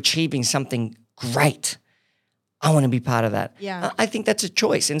to achieving something great, I want to be part of that. Yeah. I think that's a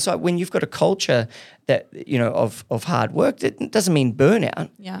choice. And so when you've got a culture that, of hard work, that doesn't mean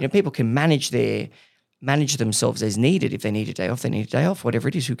burnout. Yeah. People can manage themselves as needed. If they need a day off, they need a day off, whatever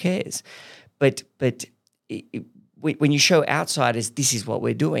it is, who cares? But when you show outsiders this is what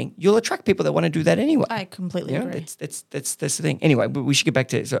we're doing, you'll attract people that want to do that anyway. I completely agree. That's the thing. Anyway, but we should get back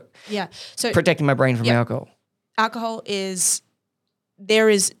to so protecting my brain from alcohol. Alcohol there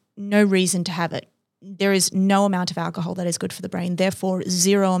is no reason to have it. There is no amount of alcohol that is good for the brain. Therefore,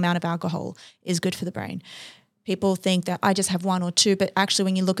 zero amount of alcohol is good for the brain. People think that I just have one or two, but actually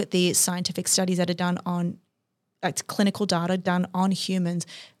when you look at the scientific studies that are done on clinical data done on humans,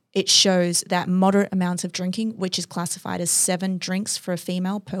 it shows that moderate amounts of drinking, which is classified as 7 drinks for a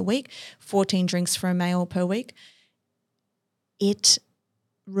female per week, 14 drinks for a male per week, it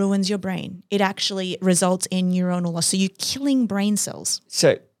ruins your brain. It actually results in neuronal loss. So you're killing brain cells.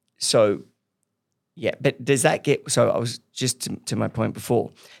 So yeah, but does that get – so I was just to my point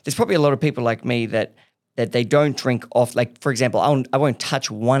before, there's probably a lot of people like me that they don't drink off. Like, for example, I won't touch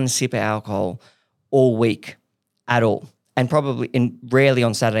one sip of alcohol all week at all, and rarely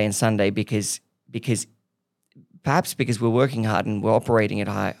on Saturday and Sunday because perhaps because we're working hard and we're operating at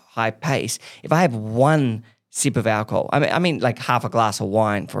a high pace. If I have one sip of alcohol, I mean like half a glass of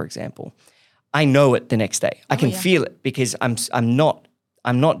wine, for example, I know it the next day. I can feel it because I'm not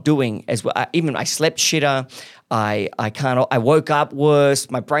doing as well. Even I slept shitter. I woke up worse.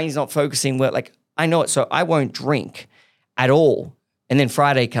 My brain's not focusing well. Like, I know it. So I won't drink at all. And then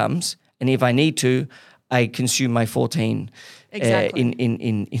Friday comes, and if I need to, I consume my 14 Exactly.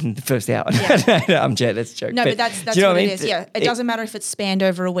 in the first hour. Yeah. No, I'm joking. That's a joke. No, but that's what it is. Yeah, it doesn't matter if it's spanned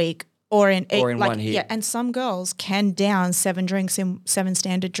over a week or in one hit. Yeah, and some girls can down 7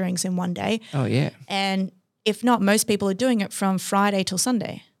 standard drinks in one day. Oh yeah. And if not, most people are doing it from Friday till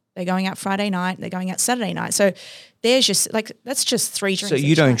Sunday. They're going out Friday night. They're going out Saturday night. So there's just that's just 3 drinks. So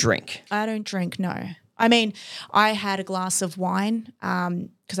you don't drink? I don't drink. No. I mean, I had a glass of wine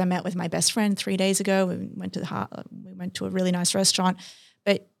because I met with my best friend 3 days ago. We went to a really nice restaurant,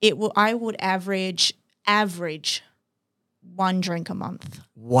 but I would average 1 drink a month.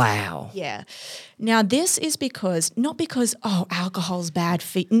 Wow. Yeah. Now this is not because alcohol's bad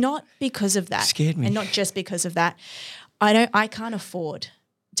for you, not because of that. Scared me. And not just because of that. I can't afford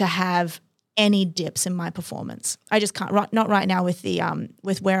to have any dips in my performance. I just can't. Not right now with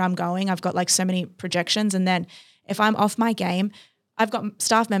with where I'm going. I've got like so many projections, and then if I'm off my game, I've got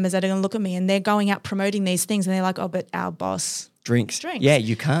staff members that are going to look at me and they're going out promoting these things, and they're like, "Oh, but our boss drinks." Yeah,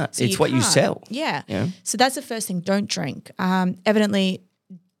 you can't. So it's what you sell. Yeah. So that's the first thing. Don't drink. Evidently,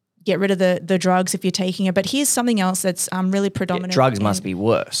 get rid of the drugs if you're taking it. But here's something else that's really predominant. Drugs must be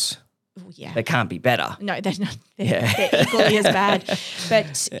worse. Yeah. They can't be better. No, they're not. They're equally as bad.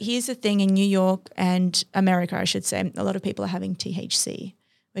 But here's the thing, in New York and America, I should say, a lot of people are having THC,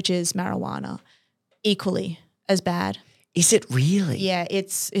 which is marijuana, equally as bad. Is it really? Yeah,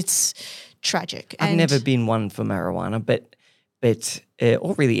 it's tragic. I've never been one for marijuana, but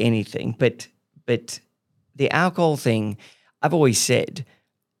or really anything. But the alcohol thing, I've always said,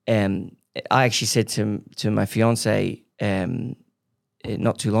 I actually said to my fiance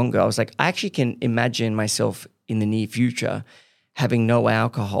not too long ago, I was like, I actually can imagine myself in the near future having no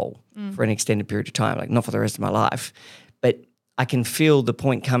alcohol for an extended period of time, like not for the rest of my life. But I can feel the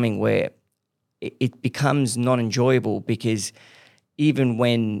point coming where it becomes not enjoyable, because even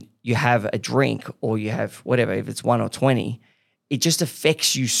when you have a drink or you have whatever, if it's 1 or 20, it just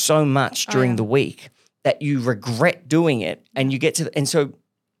affects you so much during the week that you regret doing it, and you get to and so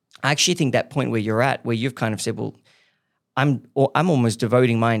I actually think that point where you're at, where you've kind of said, well, I'm almost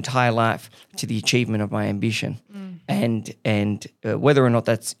devoting my entire life to the achievement of my ambition, and whether or not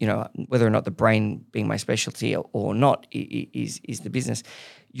that's, whether or not the brain being my specialty or not is the business,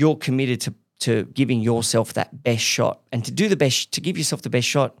 you're committed to giving yourself that best shot, and to give yourself the best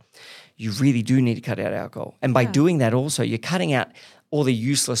shot, you really do need to cut out alcohol, and by doing that also you're cutting out all the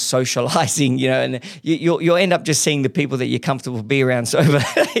useless socializing, and you'll end up just seeing the people that you're comfortable to be around sober,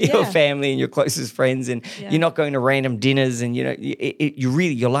 your family and your closest friends, and you're not going to random dinners, and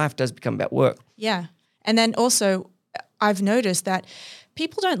your life does become about work. Yeah, and then also I've noticed that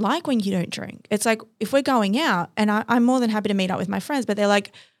people don't like when you don't drink. It's like if we're going out, and I'm more than happy to meet up with my friends, but they're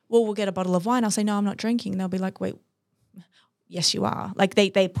like, well, we'll get a bottle of wine. I'll say, no, I'm not drinking. And they'll be like, wait, yes, you are. Like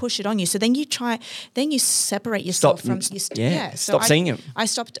they push it on you. So then you separate yourself from. Stop seeing him. I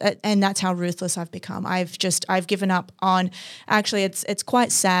stopped, and that's how ruthless I've become. I've given up on. Actually, it's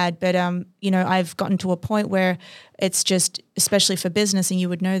quite sad, but I've gotten to a point where it's just, especially for business, and you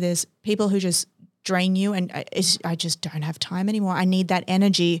would know this, people who just drain you, and I just don't have time anymore. I need that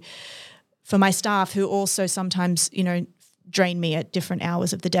energy for my staff, who also sometimes drain me at different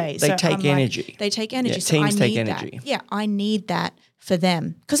hours of the day. They take energy. They take energy. Yeah, so teams I take need energy. That. Yeah, I need that for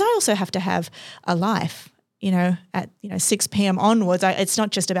them, because I also have to have a life. At 6 p.m. onwards, it's not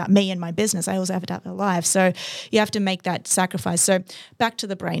just about me and my business. I also have to have a life. So you have to make that sacrifice. So back to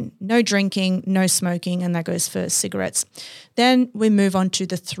the brain: no drinking, no smoking, and that goes for cigarettes. Then we move on to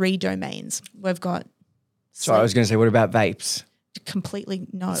the 3 domains. We've got. So I was going to say, what about vapes? Completely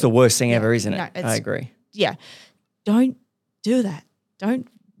no. It's the worst thing ever, isn't it? No, I agree. Yeah, don't do that. Don't.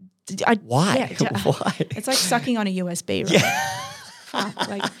 Why? Yeah, Why? It's like sucking on a USB,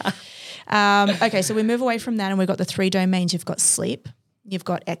 right? Okay, so we move away from that, and we've got the 3 domains. You've got sleep, you've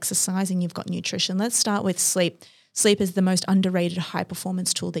got exercise, and you've got nutrition. Let's start with sleep. Sleep is the most underrated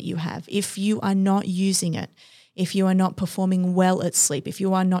high-performance tool that you have. If you are not using it, if you are not performing well at sleep, if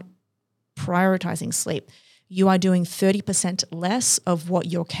you are not prioritizing sleep, you are doing 30% less of what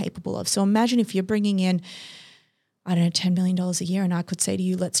you're capable of. So imagine if you're bringing in, I don't know, $10 million a year, and I could say to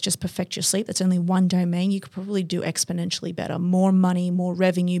you, let's just perfect your sleep. That's only one domain. You could probably do exponentially better. More money, more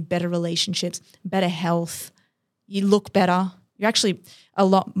revenue, better relationships, better health. You look better. You're actually a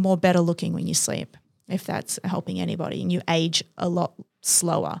lot more better looking when you sleep, if that's helping anybody, and you age a lot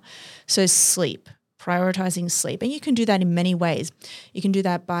slower. So sleep, prioritizing sleep. And you can do that in many ways. You can do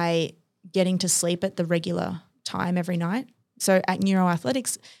that by getting to sleep at the regular time every night. So at Neuro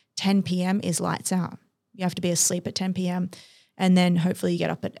Athletics, 10 p.m. is lights out. You have to be asleep at 10 p.m. and then hopefully you get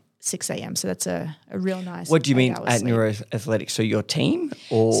up at 6 a.m. So that's a real nice. What do you mean at sleep. Neuro Athletics? So your team,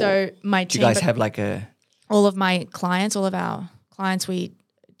 or so my do team, you guys have like a? All of my clients, all of our clients, we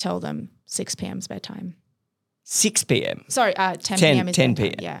tell them 6 p.m. is bedtime. 6 p.m. Sorry, 10 p.m. is 10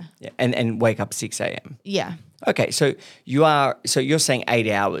 bedtime. p.m. Yeah. And wake up 6 a.m. Yeah. Okay, so you're saying 8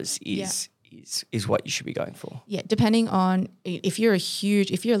 hours is what you should be going for. Yeah, depending on if you're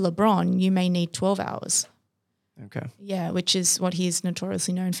LeBron, you may need 12 hours. Okay. Yeah, which is what he's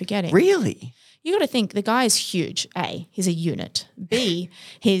notoriously known for getting. Really? You got to think the guy is huge. A, he's a unit. B,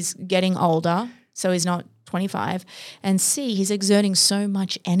 he's getting older, so he's not 25. And C, he's exerting so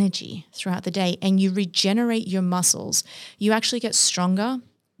much energy throughout the day, and you regenerate your muscles. You actually get stronger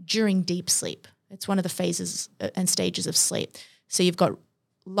during deep sleep. It's one of the phases and stages of sleep. So you've got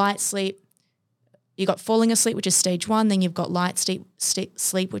light sleep, you've got falling asleep, which is stage 1. Then you've got light sleep,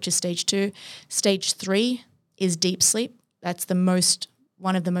 which is stage 2. Stage 3 is deep sleep. That's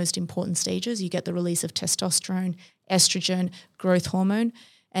one of the most important stages. You get the release of testosterone, estrogen, growth hormone,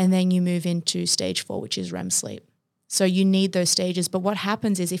 and then you move into stage 4, which is REM sleep. So you need those stages. But what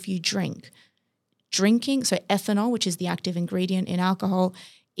happens is if you drinking, so ethanol, which is the active ingredient in alcohol,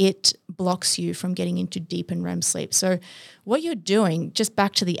 it blocks you from getting into deep and REM sleep. So what you're doing, just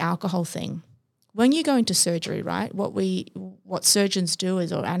back to the alcohol thing, when you go into surgery, right, what surgeons do or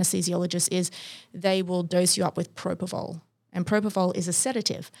anesthesiologists is they will dose you up with propofol. And propofol is a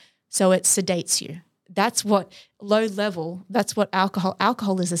sedative. So it sedates you. That's what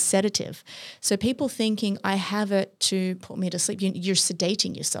alcohol is, a sedative. So people thinking I have it to put me to sleep, you're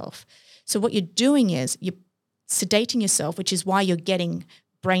sedating yourself. So what you're doing is you're sedating yourself, which is why you're getting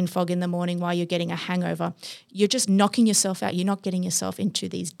brain fog in the morning, why you're getting a hangover. You're just knocking yourself out. You're not getting yourself into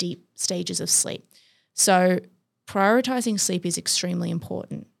these deep stages of sleep. So prioritizing sleep is extremely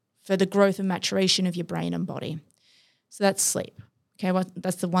important for the growth and maturation of your brain and body. So that's sleep. Okay, well,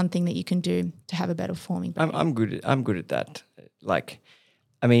 that's the one thing that you can do to have a better performing brain. I'm good at that. Like,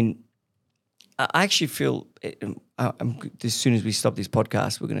 I mean, I actually feel as soon as we stop this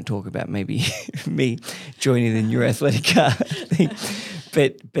podcast, we're going to talk about maybe me joining the Neuro Athletic thing.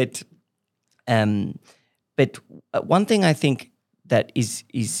 But one thing I think that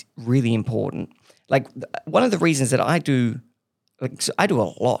is really important, like one of the reasons that I do a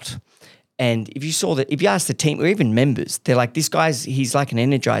lot. And if you ask the team or even members, they're like, he's like an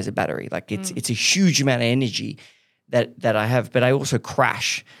energizer battery. Like it's a huge amount of energy that I have, but I also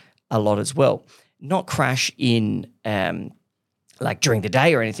crash a lot as well. Not crash in like during the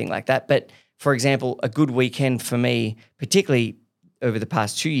day or anything like that. But for example, a good weekend for me, particularly over the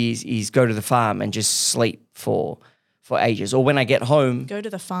past 2 years, is go to the farm and just sleep for ages. Or when I get home. Go to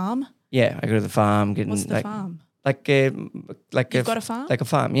the farm? Yeah, I go to the farm. What's the farm? You've got a farm? Like a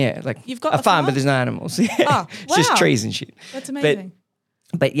farm, yeah. Like you've got a farm, but there's no animals. Yeah. Oh, wow. It's just trees and shit. That's amazing.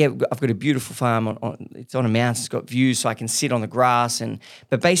 But yeah, I've got a beautiful farm. It's on a mountain. It's got views, so I can sit on the grass.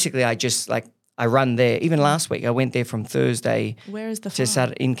 But basically, I run there. Even last week, I went there from Thursday. Where is the to farm?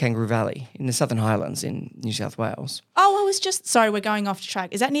 Saturday in Kangaroo Valley, in the Southern Highlands in New South Wales. Oh, I was just sorry. We're going off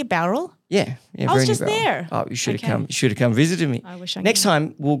track. Is that near Bowral? Yeah. I was just there. Oh, you should have come. You should have come visited me. I wish I Next knew.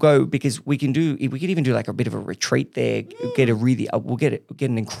 time we'll go because we could even do like a bit of a retreat there. We'll get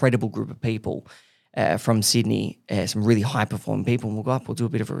an incredible group of people from Sydney, some really high performing people, and we'll go up. We'll do a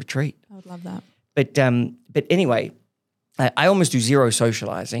bit of a retreat. I would love that. But anyway, I almost do zero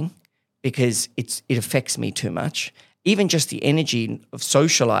socializing because it affects me too much. Even just the energy of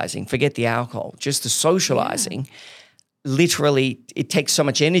socializing, forget the alcohol, just the socializing. Yeah. Literally, it takes so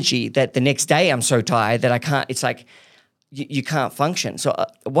much energy that the next day I'm so tired that I can't. It's like you can't function. So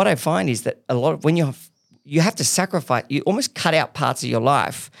what I find is that a lot of when you have to sacrifice, you almost cut out parts of your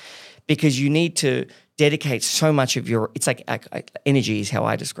life because you need to dedicate so much of your. It's like energy is how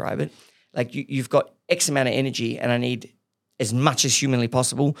I describe it. Like you've got X amount of energy, and I need as much as humanly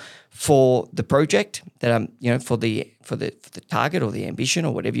possible for the project that I'm, for the target or the ambition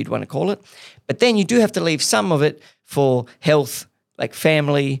or whatever you'd want to call it. But then you do have to leave some of it for health, like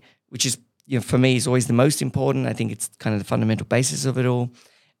family, which is, for me is always the most important. I think it's kind of the fundamental basis of it all.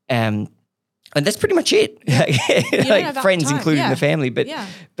 And that's pretty much it. Like friends included in the family, but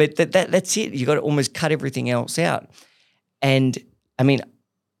that's it. You got to almost cut everything else out. And I mean,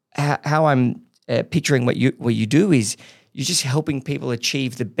 how I'm picturing what you do is you're just helping people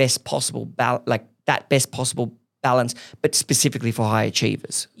achieve the best possible best possible balance, but specifically for high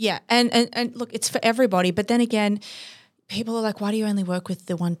achievers. Yeah, and look, it's for everybody. But then again, people are like, why do you only work with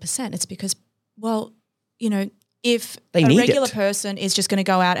the 1%? It's because, well, if a regular person is just going to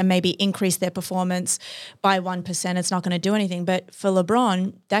go out and maybe increase their performance by 1%, it's not going to do anything. But for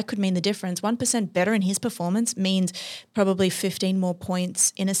LeBron, that could mean the difference. 1% better in his performance means probably 15 more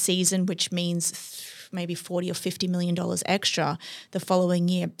points in a season, which means maybe $40 or $50 million extra the following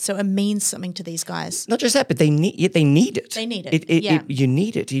year. So it means something to these guys. Not just that, but they need it. They need it. You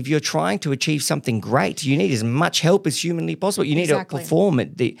need it. If you're trying to achieve something great, you need as much help as humanly possible. You need to perform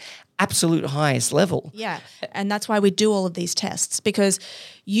at the absolute highest level. Yeah, and that's why we do all of these tests, because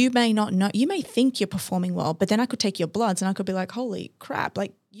you may not know, you may think you're performing well, but then I could take your bloods and I could be like, holy crap,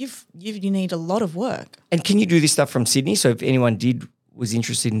 like you need a lot of work. And can you do this stuff from Sydney? So if anyone was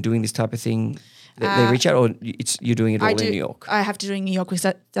interested in doing this type of thing, they reach out, or you're doing it all in New York? I have to do it in New York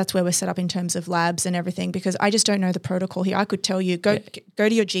because that's where we're set up in terms of labs and everything, because I just don't know the protocol here. I could tell you, go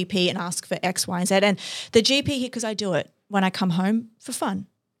to your GP and ask for X, Y, and Z. And the GP here, because I do it when I come home for fun.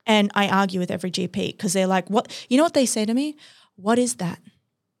 And I argue with every GP because they're like, what? You know what they say to me? What is that?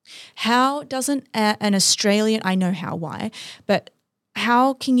 How doesn't an Australian, I know how, why, but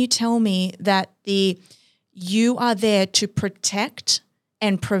how can you tell me that you are there to protect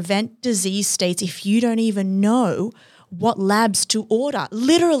and prevent disease states if you don't even know what labs to order?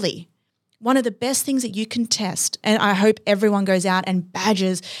 Literally, one of the best things that you can test, and I hope everyone goes out and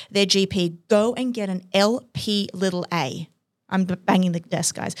badges their GP, go and get an LP(a). I'm banging the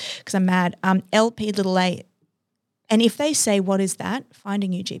desk, guys, because I'm mad. LP(a). And if they say, what is that? Find a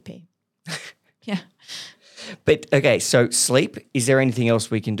new GP. Yeah. But, okay, so sleep, is there anything else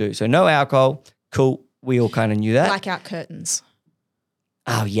we can do? So no alcohol, cool. We all kind of knew that. Blackout curtains.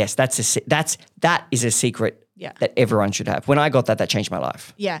 Oh, yes, that is a secret that everyone should have. When I got that changed my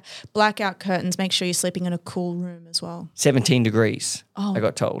life. Yeah, blackout curtains. Make sure you're sleeping in a cool room as well. 17 degrees, I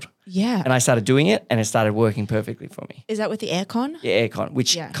got told. Yeah. And I started doing it and it started working perfectly for me. Is that with the aircon? Yeah, aircon,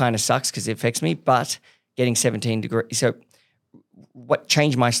 which kind of sucks because it affects me, but getting 17 degrees. So what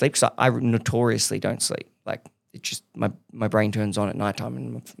changed my sleep, because I notoriously don't sleep. Like, it just, my brain turns on at nighttime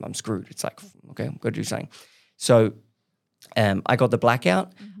and I'm screwed. It's like, okay, I've got to do something. So I got the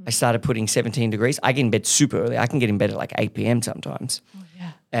blackout. Mm-hmm. I started putting 17 degrees. I get in bed super early. I can get in bed at like 8 p.m. sometimes. Oh,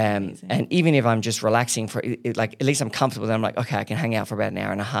 yeah. And even if I'm just relaxing for like, at least I'm comfortable. Then I'm like, okay, I can hang out for about an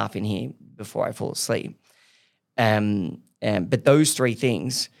hour and a half in here before I fall asleep. But those three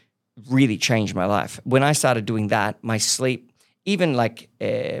things really changed my life. When I started doing that, my sleep, even like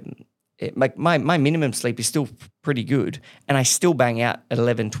my minimum sleep is still pretty good, and I still bang out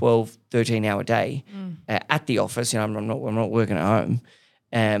 11, 12, 13-hour day at the office. I'm not working at home.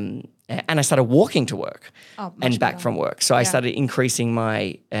 And I started walking to work and back from work. So I started increasing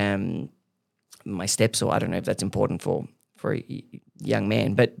my my steps, or I don't know if that's important for a young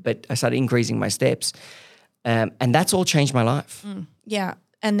man, but I started increasing my steps. And that's all changed my life. Yeah.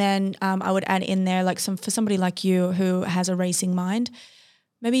 And then I would add in there, like for somebody like you who has a racing mind,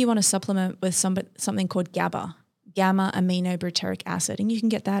 maybe you want to supplement with something called GABA, gamma aminobutyric acid, and you can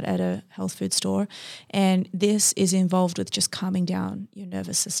get that at a health food store. And this is involved with just calming down your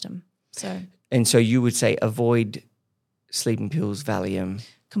nervous system. So you would say avoid sleeping pills, Valium.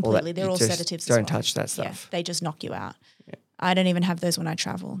 Completely. They're all sedatives as well. Don't touch that stuff. Yeah, they just knock you out. Yeah. I don't even have those when I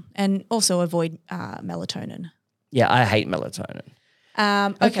travel. And also avoid melatonin. Yeah, I hate melatonin.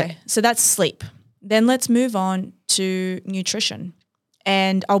 Okay, so that's sleep. Then let's move on to nutrition.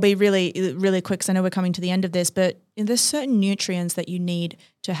 And I'll be really, really quick because I know we're coming to the end of this, but there's certain nutrients that you need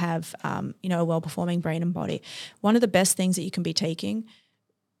to have, a well-performing brain and body. One of the best things that you can be taking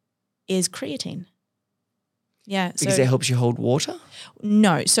is creatine. Yeah. Because it helps you hold water?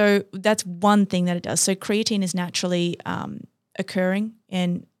 No. So that's one thing that it does. So creatine is naturally occurring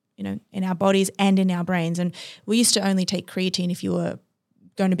in our bodies and in our brains. And we used to only take creatine if you were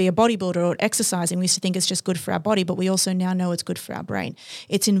going to be a bodybuilder or exercising. We used to think it's just good for our body, but we also now know it's good for our brain.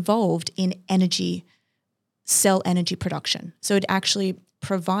 It's involved in cell energy production. So it actually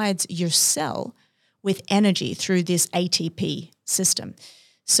provides your cell with energy through this ATP system.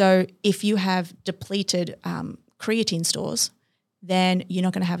 So if you have depleted creatine stores, then you're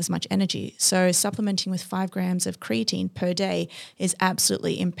not going to have as much energy. So supplementing with 5 grams of creatine per day is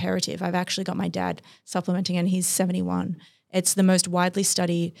absolutely imperative. I've actually got my dad supplementing and he's 71. It's the most widely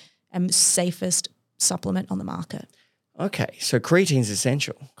studied and safest supplement on the market. Okay, so creatine's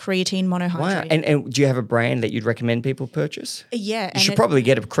essential. Creatine monohydrate. Wow. And do you have a brand that you'd recommend people purchase? Yeah. You should probably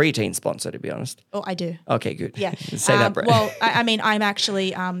get a creatine sponsor, to be honest. Oh, I do. Okay, good. Yeah. Say that brand. Well, I mean, I'm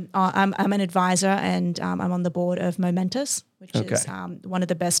actually I'm an advisor and I'm on the board of Momentous, which is one of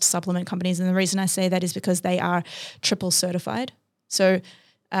the best supplement companies. And the reason I say that is because they are triple certified. So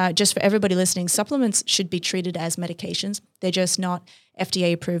just for everybody listening, supplements should be treated as medications. They're just not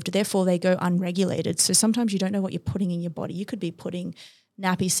FDA approved. Therefore, they go unregulated. So sometimes you don't know what you're putting in your body. You could be putting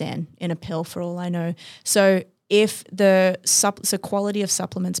nappy sand in a pill for all I know. So if so quality of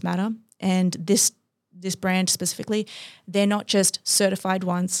supplements matter, and this brand specifically, they're not just certified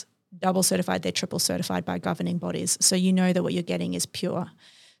once, double certified, they're triple certified by governing bodies. So you know that what you're getting is pure.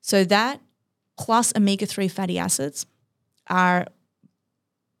 So that plus omega-3 fatty acids are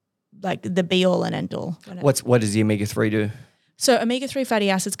like the be all and end all. What does the omega-3 do? So omega-3 fatty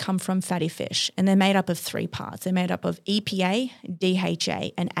acids come from fatty fish and they're made up of 3 parts. They're made up of EPA,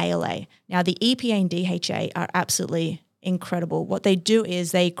 DHA and ALA. Now the EPA and DHA are absolutely incredible. What they do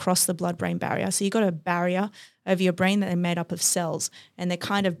is they cross the blood-brain barrier. So you've got a barrier over your brain that are made up of cells and they're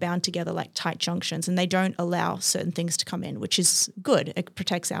kind of bound together like tight junctions and they don't allow certain things to come in, which is good. It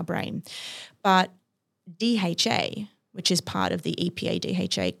protects our brain. But DHA, which is part of the EPA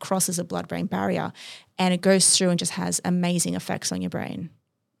DHA, crosses a blood-brain barrier and it goes through and just has amazing effects on your brain.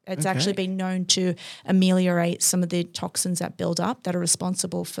 It's actually been known to ameliorate some of the toxins that build up that are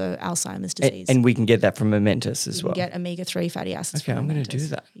responsible for Alzheimer's disease. And we can get that from Momentous as well. You can get omega-3 fatty acids from Momentous. I'm going to do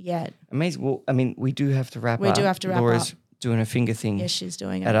that. Yeah. Amazing. Well, I mean, we do have to wrap up. We do have to wrap up. Laura's doing a finger thing. Yes, she's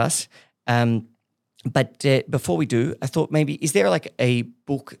doing it. At us. But before we do, I thought maybe, is there like a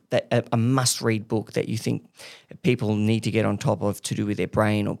book, a must-read book that you think people need to get on top of to do with their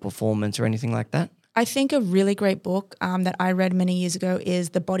brain or performance or anything like that? I think a really great book that I read many years ago is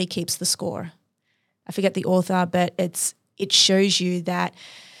The Body Keeps the Score. I forget the author, but it shows you that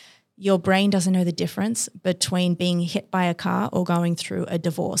your brain doesn't know the difference between being hit by a car or going through a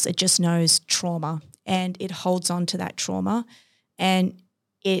divorce. It just knows trauma and it holds on to that trauma and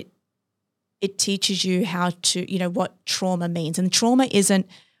it teaches you how to, what trauma means. And trauma isn't,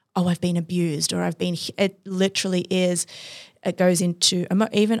 oh, I've been abused or it literally is, it goes into,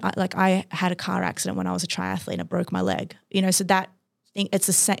 even like I had a car accident when I was a triathlete and I broke my leg, so that thing,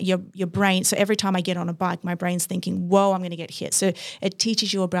 it's your brain. So every time I get on a bike, my brain's thinking, whoa, I'm going to get hit. So it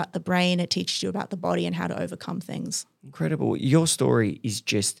teaches you about the brain, it teaches you about the body and how to overcome things. Incredible. Your story is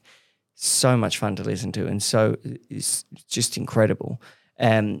just so much fun to listen to and so it's just incredible.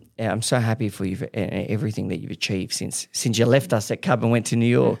 I'm so happy for you for everything that you've achieved since you left us at Cub and went to New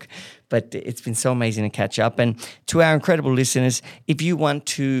York. But it's been so amazing to catch up. And to our incredible listeners, if you want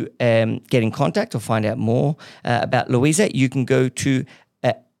to get in contact or find out more about Louisa, you can go to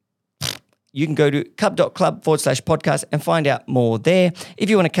cub.club/podcast and find out more there. If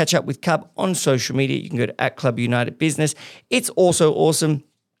you want to catch up with Cub on social media, you can go to @ClubUnitedBusiness. It's also awesome.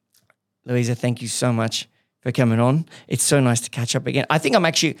 Louisa, thank you so much for coming on. It's so nice to catch up again. I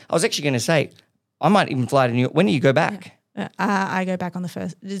was actually going to say, I might even fly to New York. When do you go back? I go back on the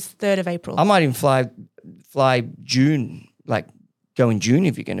 3rd of April. I might even fly June, go in June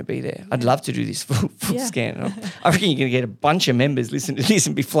if you're going to be there. I'd love to do this full scan. I reckon you're going to get a bunch of members listen to this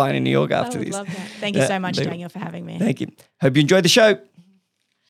and be flying to New York after this. I would love that. Thank you so much, Daniel, for having me. Thank you. Hope you enjoyed the show.